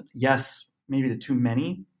saying yes, maybe to too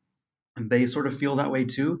many, and they sort of feel that way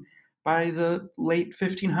too by the late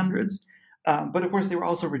 1500s. But of course, they were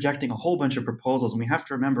also rejecting a whole bunch of proposals, and we have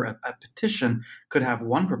to remember a petition could have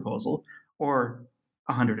one proposal or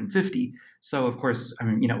 150. So, of course,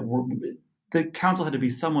 the council had to be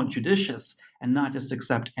somewhat judicious and not just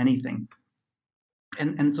accept anything.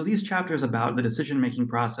 And so these chapters about the decision-making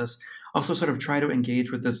process also sort of try to engage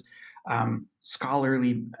with this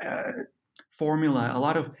scholarly formula. A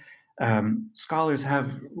lot of scholars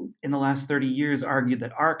have, in the last 30 years, argued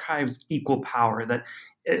that archives equal power, that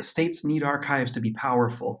states need archives to be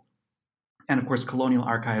powerful. And of course, colonial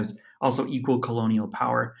archives also equal colonial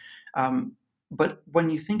power. But when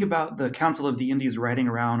you think about the Council of the Indies riding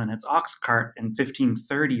around in its ox cart in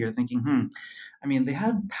 1530, you're thinking, they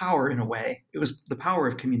had power in a way. It was the power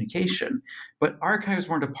of communication, but archives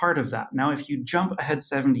weren't a part of that. Now, if you jump ahead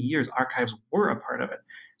 70 years, archives were a part of it.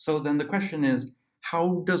 So then the question is,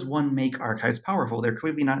 how does one make archives powerful? They're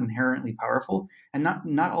clearly not inherently powerful, and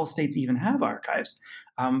not all states even have archives.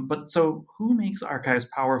 But so who makes archives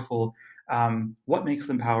powerful? What makes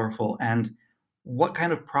them powerful? And what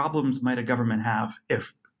kind of problems might a government have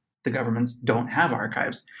if the governments don't have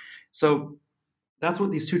archives? So that's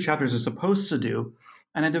what these two chapters are supposed to do.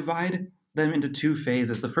 And I divide them into two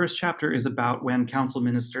phases. The first chapter is about when council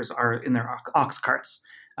ministers are in their ox carts,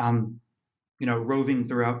 roving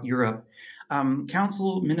throughout Europe.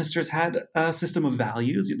 Council ministers had a system of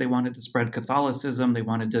values. They wanted to spread Catholicism. They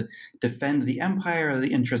wanted to defend the empire,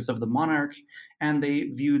 the interests of the monarch, and they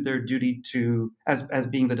viewed their duty as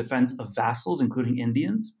being the defense of vassals, including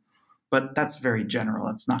Indians. But that's very general.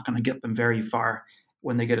 It's not going to get them very far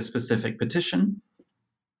when they get a specific petition.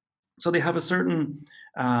 So they have a certain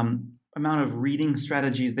amount of reading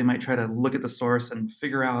strategies. They might try to look at the source and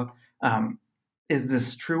figure out, is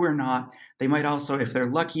this true or not? They might also, if they're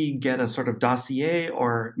lucky, get a sort of dossier,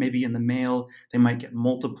 or maybe in the mail, they might get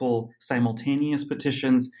multiple simultaneous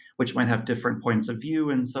petitions, which might have different points of view.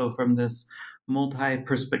 And so from this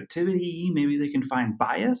multi-perspectivity, maybe they can find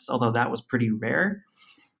bias, although that was pretty rare.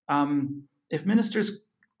 If ministers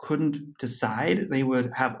couldn't decide, they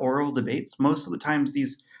would have oral debates. Most of the times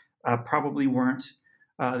these probably weren't,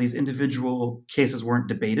 these individual cases weren't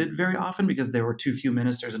debated very often because there were too few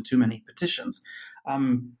ministers and too many petitions.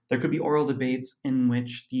 There could be oral debates in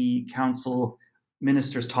which the council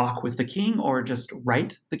ministers talk with the king or just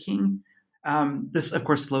write the king. This, of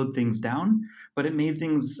course, slowed things down, but it made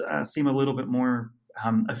things seem a little bit more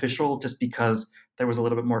official just because there was a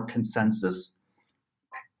little bit more consensus.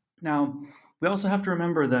 Now, we also have to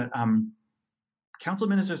remember that council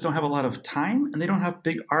ministers don't have a lot of time and they don't have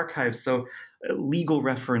big archives, so legal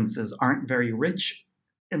references aren't very rich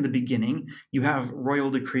in the beginning. You have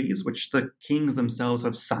royal decrees, which the kings themselves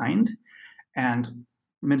have signed, and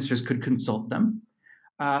ministers could consult them.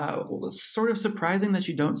 It's sort of surprising that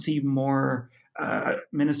you don't see more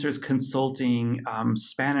ministers consulting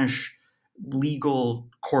Spanish legal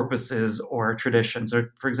corpuses or traditions.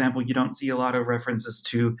 Or, for example, you don't see a lot of references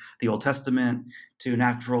to the Old Testament, to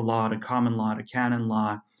natural law, to common law, to canon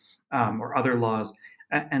law, or other laws.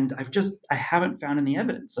 And I haven't found any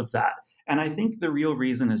evidence of that. And I think the real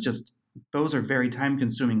reason is just those are very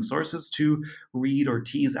time-consuming sources to read or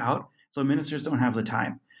tease out. So ministers don't have the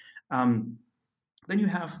time. Then you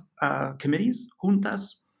have committees,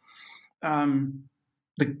 juntas.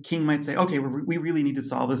 The king might say, okay, we really need to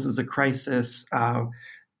solve this as a crisis. And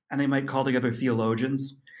they might call together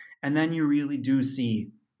theologians. And then you really do see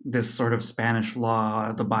this sort of Spanish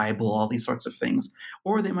law, the Bible, all these sorts of things.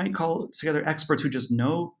 Or they might call together experts who just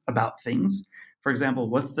know about things. For example,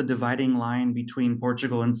 what's the dividing line between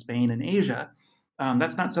Portugal and Spain and Asia?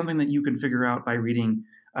 That's not something that you can figure out by reading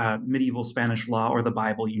medieval Spanish law or the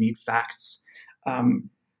Bible. You need facts.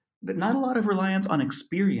 But not a lot of reliance on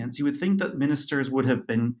experience. You would think that ministers would have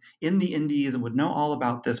been in the Indies and would know all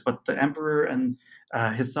about this, but the emperor and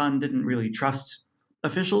his son didn't really trust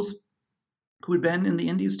officials who had been in the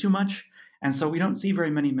Indies too much. And so we don't see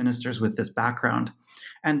very many ministers with this background.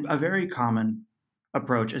 And a very common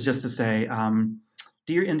approach is just to say,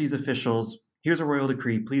 dear Indies officials, here's a royal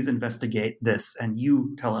decree, please investigate this, and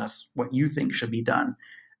you tell us what you think should be done.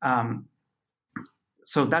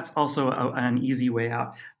 So that's also an easy way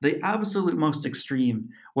out. The absolute most extreme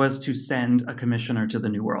was to send a commissioner to the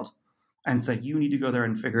New World and say, you need to go there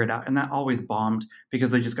and figure it out. And that always bombed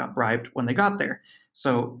because they just got bribed when they got there.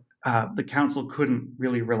 So the council couldn't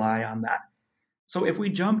really rely on that. So if we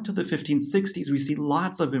jump to the 1560s, we see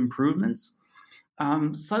lots of improvements.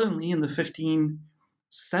 Suddenly in the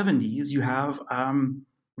 1570s, you have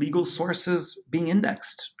legal sources being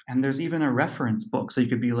indexed. And there's even a reference book. So you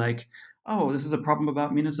could be like, oh, this is a problem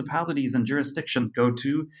about municipalities and jurisdiction. Go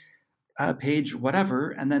to page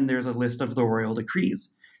whatever, and then there's a list of the royal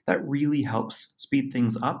decrees. That really helps speed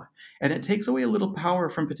things up. And it takes away a little power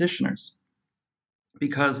from petitioners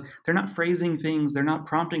because they're not phrasing things, they're not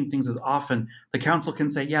prompting things as often. The council can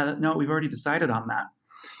say, yeah, no, we've already decided on that.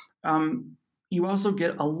 You also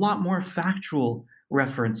get a lot more factual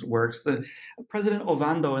reference works. The President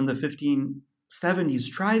Ovando in the 1570s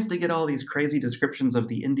tries to get all these crazy descriptions of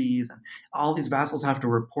the Indies, and all these vassals have to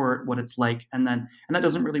report what it's like, and that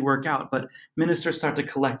doesn't really work out. But ministers start to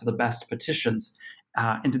collect the best petitions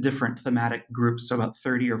into different thematic groups, so about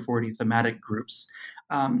 30 or 40 thematic groups.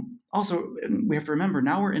 Also, we have to remember,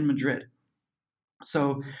 now we're in Madrid.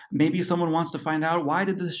 So maybe someone wants to find out, why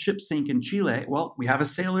did the ship sink in Chile? Well, we have a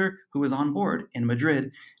sailor who was on board in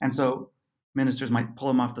Madrid. And so ministers might pull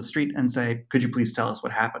him off the street and say, could you please tell us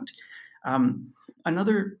what happened?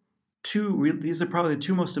 Another two, these are probably the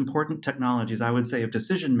two most important technologies, I would say, of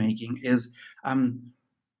decision-making is,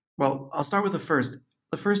 well, I'll start with the first.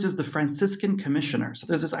 The first is the Franciscan commissioner. So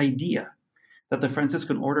there's this idea that the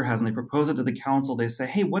Franciscan order has, and they propose it to the council. They say,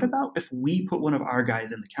 hey, what about if we put one of our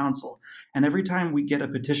guys in the council? And every time we get a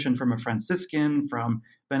petition from a Franciscan, from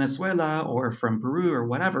Venezuela, or from Peru, or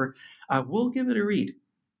whatever, we'll give it a read.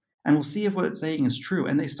 And we'll see if what it's saying is true.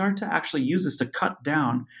 And they start to actually use this to cut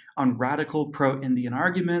down on radical pro-Indian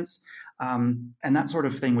arguments and that sort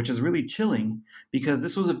of thing, which is really chilling, because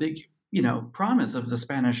this was a big promise of the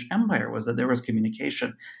Spanish Empire, was that there was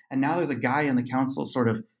communication. And now there's a guy in the council sort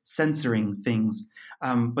of censoring things.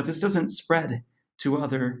 But this doesn't spread to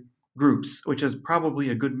other groups, which is probably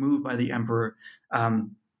a good move by the emperor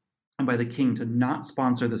and by the king to not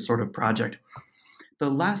sponsor this sort of project.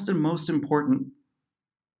 The last and most important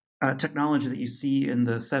technology that you see in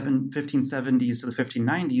the 1570s to the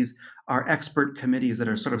 1590s are expert committees that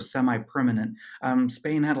are sort of semi-permanent.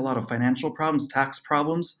 Spain had a lot of financial problems, tax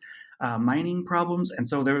problems, mining problems, and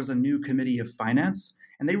so there was a new committee of finance,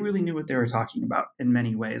 and they really knew what they were talking about in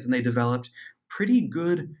many ways, and they developed pretty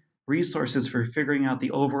good resources for figuring out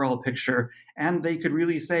the overall picture, and they could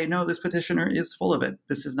really say, no, this petitioner is full of it.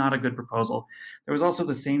 This is not a good proposal. There was also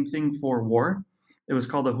the same thing for war. It was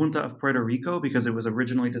called the Junta of Puerto Rico because it was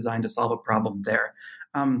originally designed to solve a problem there.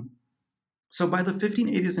 So by the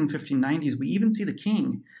 1580s and 1590s, we even see the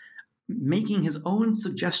king making his own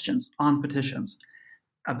suggestions on petitions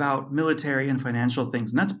about military and financial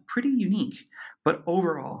things. And that's pretty unique. But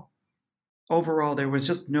overall, there was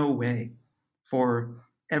just no way for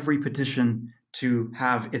every petition to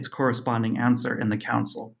have its corresponding answer in the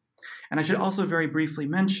council. And I should also very briefly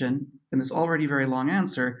mention, in this already very long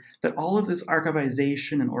answer, that all of this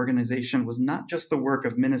archivization and organization was not just the work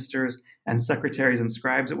of ministers and secretaries and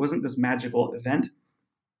scribes. It wasn't this magical event.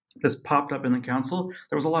 This popped up in the council.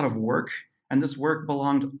 There was a lot of work, and this work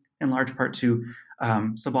belonged in large part to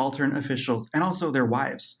subaltern officials and also their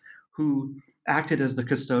wives, who acted as the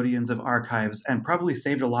custodians of archives and probably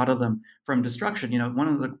saved a lot of them from destruction. One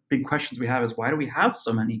of the big questions we have is, why do we have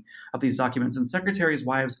so many of these documents? And secretaries'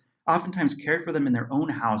 wives oftentimes cared for them in their own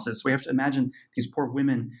houses. So we have to imagine these poor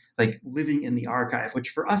women living in the archive, which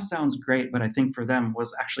for us sounds great, but I think for them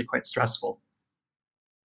was actually quite stressful.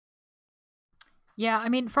 Yeah, I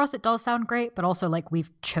mean, for us it does sound great, but also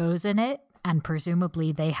we've chosen it, and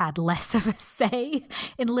presumably they had less of a say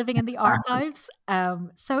in living in the archives.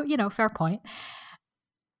 So, fair point.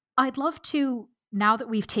 I'd love to, now that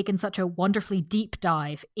we've taken such a wonderfully deep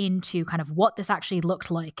dive into kind of what this actually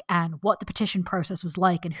looked like and what the petition process was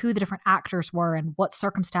like and who the different actors were and what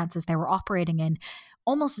circumstances they were operating in,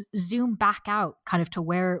 almost zoom back out kind of to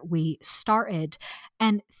where we started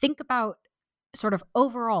and think about sort of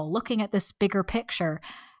overall looking at this bigger picture.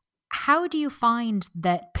 How do you find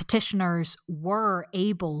that petitioners were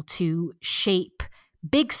able to shape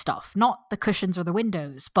big stuff, not the cushions or the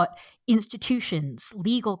windows, but institutions,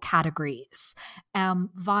 legal categories,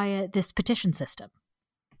 via this petition system?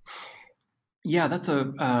 Yeah, that's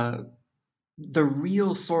the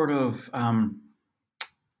real sort of, where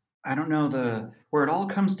it all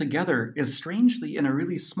comes together is strangely in a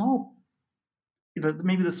really small,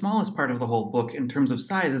 maybe the smallest part of the whole book in terms of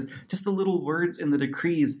size is just the little words in the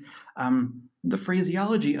decrees. The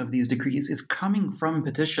phraseology of these decrees is coming from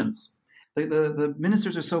petitions. The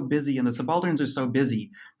ministers are so busy and the subalterns are so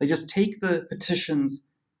busy. They just take the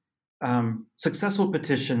petitions, successful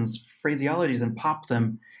petitions, phraseologies, and pop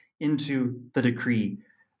them into the decree.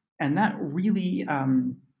 And that really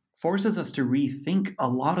forces us to rethink a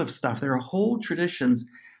lot of stuff. There are whole traditions,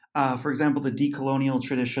 for example, the decolonial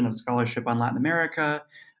tradition of scholarship on Latin America,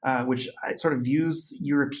 which sort of views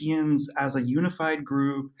Europeans as a unified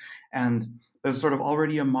group, and there's sort of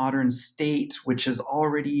already a modern state which is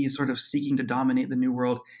already sort of seeking to dominate the new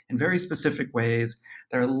world in very specific ways.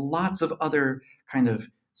 There are lots of other kind of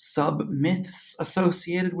sub-myths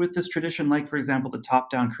associated with this tradition, like, for example, the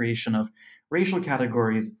top-down creation of racial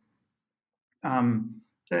categories and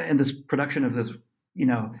this production of this,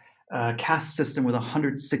 caste system with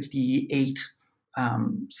 168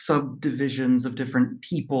 subdivisions of different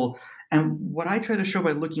people. And what I try to show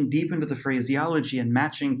by looking deep into the phraseology and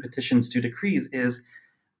matching petitions to decrees is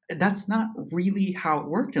that's not really how it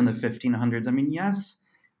worked in the 1500s. I mean, yes,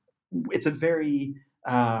 it's a very,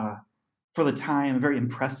 for the time, a very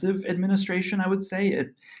impressive administration, I would say.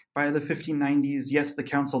 By the 1590s, yes, the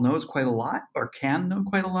council knows quite a lot, or can know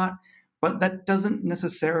quite a lot, but that doesn't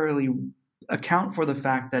necessarily account for the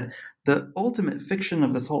fact that the ultimate fiction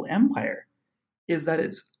of this whole empire is that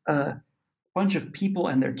it's a bunch of people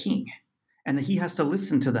and their king, and that he has to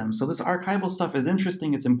listen to them. So this archival stuff is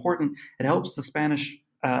interesting. It's important. It helps the Spanish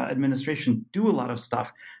administration do a lot of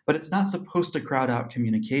stuff, but it's not supposed to crowd out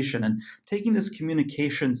communication. And taking this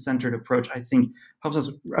communication-centered approach, I think, helps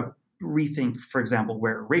us rethink, for example,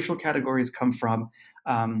 where racial categories come from.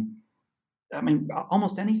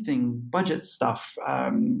 Almost anything, budget stuff,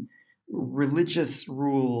 religious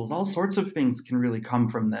rules, all sorts of things can really come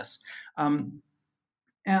from this.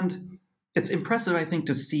 And it's impressive, I think,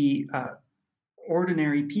 to see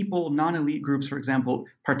ordinary people, non-elite groups, for example,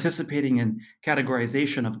 participating in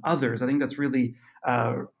categorization of others. I think that's really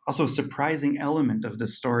also a surprising element of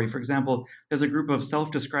this story. For example, there's a group of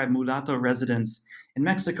self-described mulatto residents in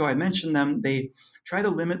Mexico. I mentioned them. They try to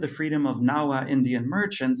limit the freedom of Nahua Indian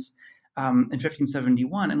merchants in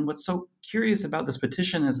 1571. And what's so curious about this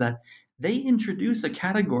petition is that they introduce a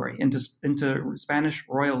category into Spanish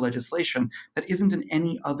royal legislation that isn't in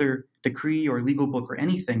any other decree or legal book or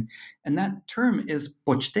anything. And that term is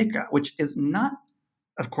pochteca, which is not,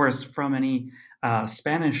 of course, from any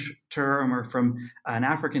Spanish term or from an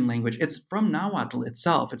African language. It's from Nahuatl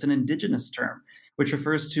itself. It's an indigenous term, which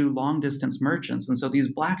refers to long-distance merchants. And so these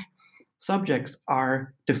Black subjects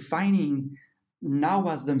are defining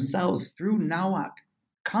Nahuas themselves through Nahuatl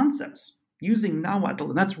concepts, using Nahuatl.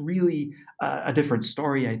 And that's really a different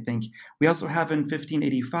story, I think. We also have in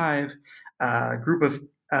 1585 a group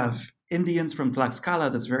of Indians from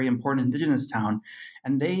Tlaxcala, this very important indigenous town,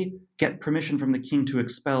 and they get permission from the king to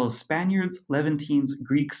expel Spaniards, Levantines,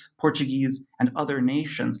 Greeks, Portuguese, and other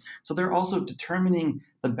nations. So they're also determining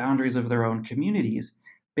the boundaries of their own communities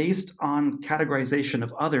based on categorization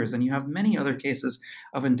of others. And you have many other cases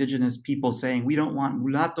of indigenous people saying, we don't want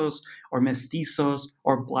mulattos or mestizos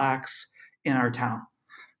or Blacks in our town.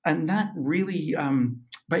 And that really,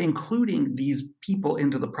 by including these people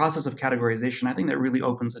into the process of categorization, I think that really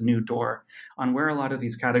opens a new door on where a lot of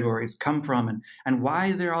these categories come from and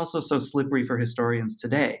why they're also so slippery for historians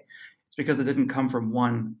today. It's because it didn't come from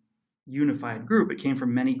one unified group. It came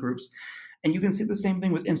from many groups. And you can see the same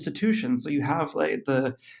thing with institutions. So you have like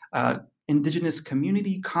the indigenous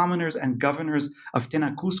community, commoners, and governors of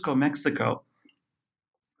Tenacusco, Mexico,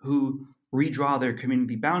 who redraw their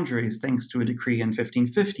community boundaries thanks to a decree in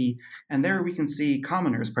 1550. And there we can see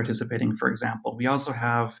commoners participating, for example. We also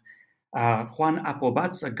have Juan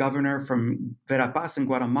Apobats, a governor from Verapaz in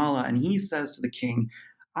Guatemala, and he says to the king,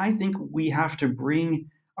 I think we have to bring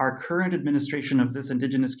our current administration of this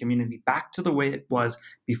indigenous community back to the way it was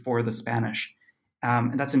before the Spanish.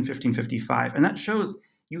 And that's in 1555. And that shows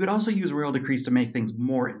you could also use royal decrees to make things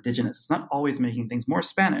more indigenous. It's not always making things more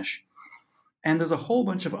Spanish. And there's a whole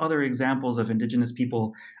bunch of other examples of indigenous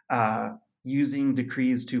people using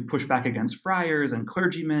decrees to push back against friars and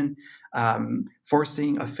clergymen,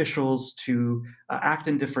 forcing officials to act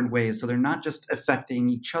in different ways. So they're not just affecting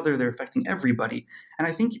each other, they're affecting everybody. And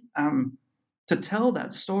I think to tell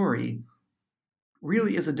that story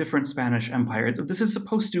really is a different Spanish empire. This is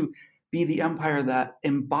supposed to be the empire that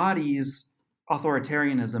embodies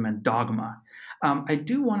authoritarianism and dogma. I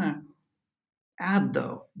do want to add,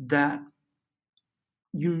 though, that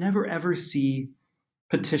you never ever see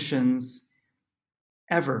petitions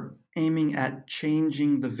ever aiming at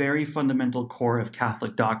changing the very fundamental core of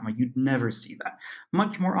Catholic dogma. You'd never see that.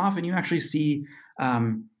 Much more often, you actually see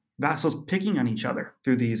vassals picking on each other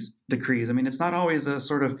through these decrees. I mean, it's not always a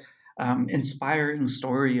sort of inspiring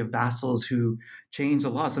story of vassals who change the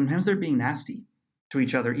law. Sometimes they're being nasty to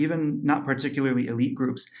each other, even not particularly elite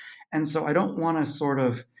groups. And so I don't want to sort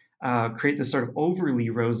of create this sort of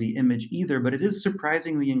overly rosy image either, but it is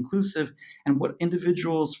surprisingly inclusive. And what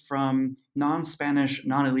individuals from non-Spanish,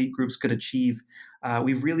 non-elite groups could achieve,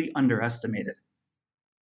 we've really underestimated.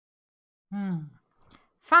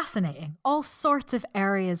 Fascinating. All sorts of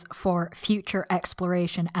areas for future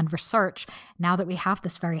exploration and research now that we have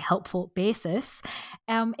this very helpful basis.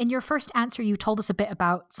 In your first answer, you told us a bit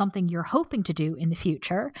about something you're hoping to do in the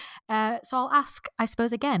future. So I'll ask, I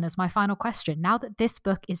suppose, again, as my final question, now that this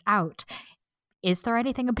book is out, is there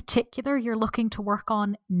anything in particular you're looking to work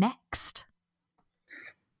on next?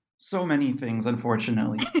 So many things,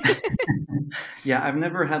 unfortunately. Yeah, I've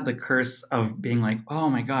never had the curse of being like, oh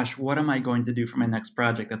my gosh, what am I going to do for my next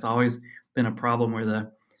project? That's always been a problem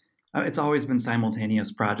where it's always been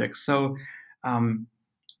simultaneous projects. So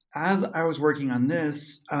as I was working on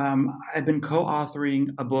this, I've been co-authoring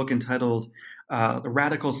a book entitled The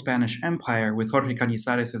Radical Spanish Empire with Jorge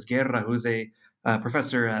Cañizares Guerra, who's a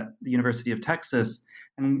professor at the University of Texas.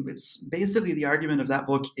 And it's basically the argument of that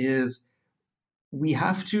book is we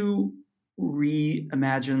have to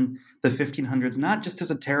reimagine the 1500s, not just as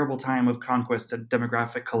a terrible time of conquest and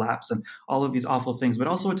demographic collapse and all of these awful things, but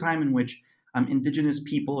also a time in which indigenous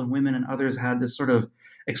people and women and others had this sort of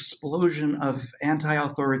explosion of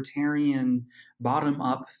anti-authoritarian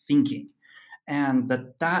bottom-up thinking. And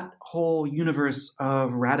that whole universe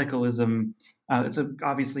of radicalism, it's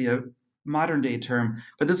obviously a modern day term,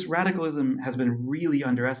 but this radicalism has been really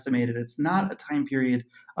underestimated. It's not a time period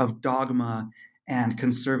of dogma and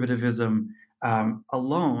conservatism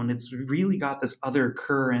alone. It's really got this other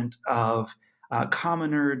current of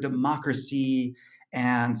commoner democracy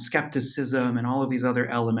and skepticism and all of these other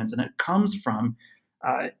elements. And it comes from,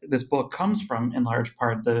 this book comes from, in large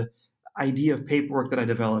part, the idea of paperwork that I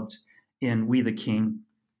developed in We the King.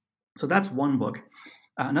 So that's one book.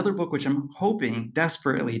 Another book, which I'm hoping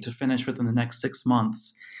desperately to finish within the next 6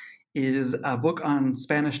 months, is a book on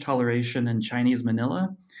Spanish toleration in Chinese Manila.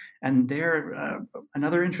 And there,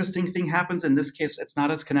 another interesting thing happens. In this case, it's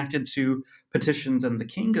not as connected to petitions and the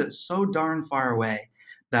king. It's so darn far away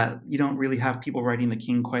that you don't really have people writing the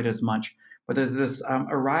king quite as much. But there's this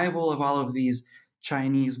arrival of all of these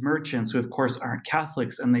Chinese merchants who, of course, aren't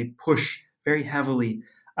Catholics, and they push very heavily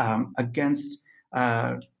against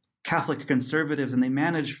Catholic conservatives, and they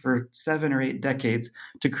manage for 7 or 8 decades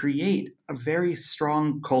to create a very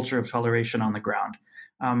strong culture of toleration on the ground.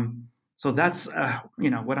 So that's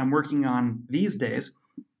what I'm working on these days.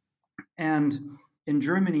 And in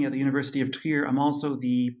Germany at the University of Trier, I'm also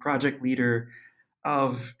the project leader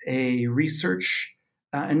of a research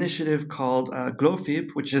initiative called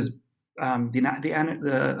GLOFIB, which is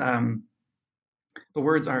the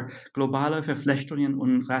words are globale Verflechtungen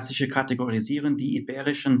und rassische Kategorisieren, die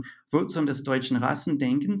iberischen Wurzeln des deutschen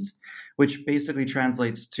Rassendenkens, which basically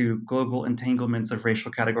translates to global entanglements of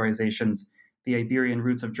racial categorizations, the Iberian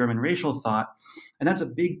roots of German racial thought. And that's a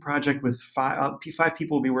big project with five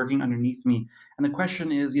people will be working underneath me. And the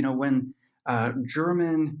question is, when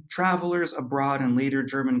German travelers abroad and later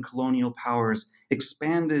German colonial powers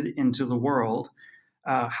expanded into the world,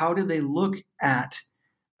 how did they look at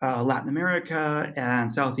Latin America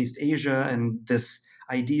and Southeast Asia and this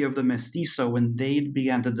idea of the mestizo when they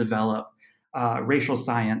began to develop racial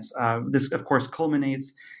science? This, of course,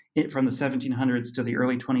 culminates from the 1700s to the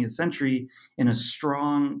early 20th century in a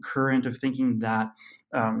strong current of thinking that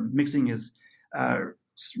mixing is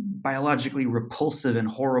biologically repulsive and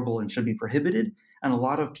horrible and should be prohibited. And a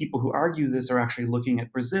lot of people who argue this are actually looking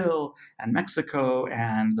at Brazil and Mexico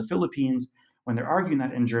and the Philippines when they're arguing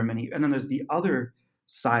that in Germany. And then there's the other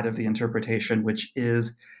side of the interpretation, which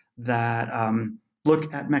is that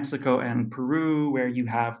look at Mexico and Peru, where you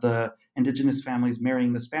have the indigenous families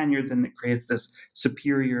marrying the Spaniards, and it creates this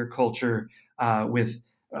superior culture with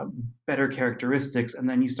better characteristics. And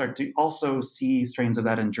then you start to also see strains of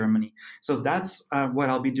that in Germany. So that's what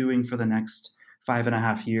I'll be doing for the next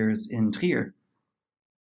 5.5 years in Trier.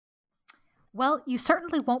 Well, you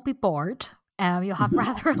certainly won't be bored. You'll have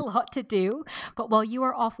rather a lot to do. But while you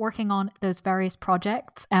are off working on those various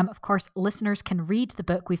projects, of course, listeners can read the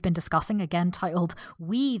book we've been discussing, again titled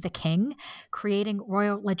We the King, Creating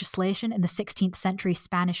Royal Legislation in the 16th Century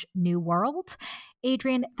Spanish New World.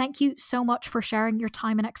 Adrian, thank you so much for sharing your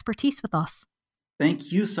time and expertise with us.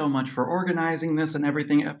 Thank you so much for organizing this and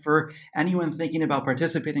everything. For anyone thinking about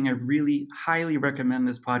participating, I really highly recommend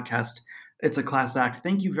this podcast. It's a class act.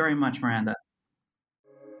 Thank you very much, Miranda.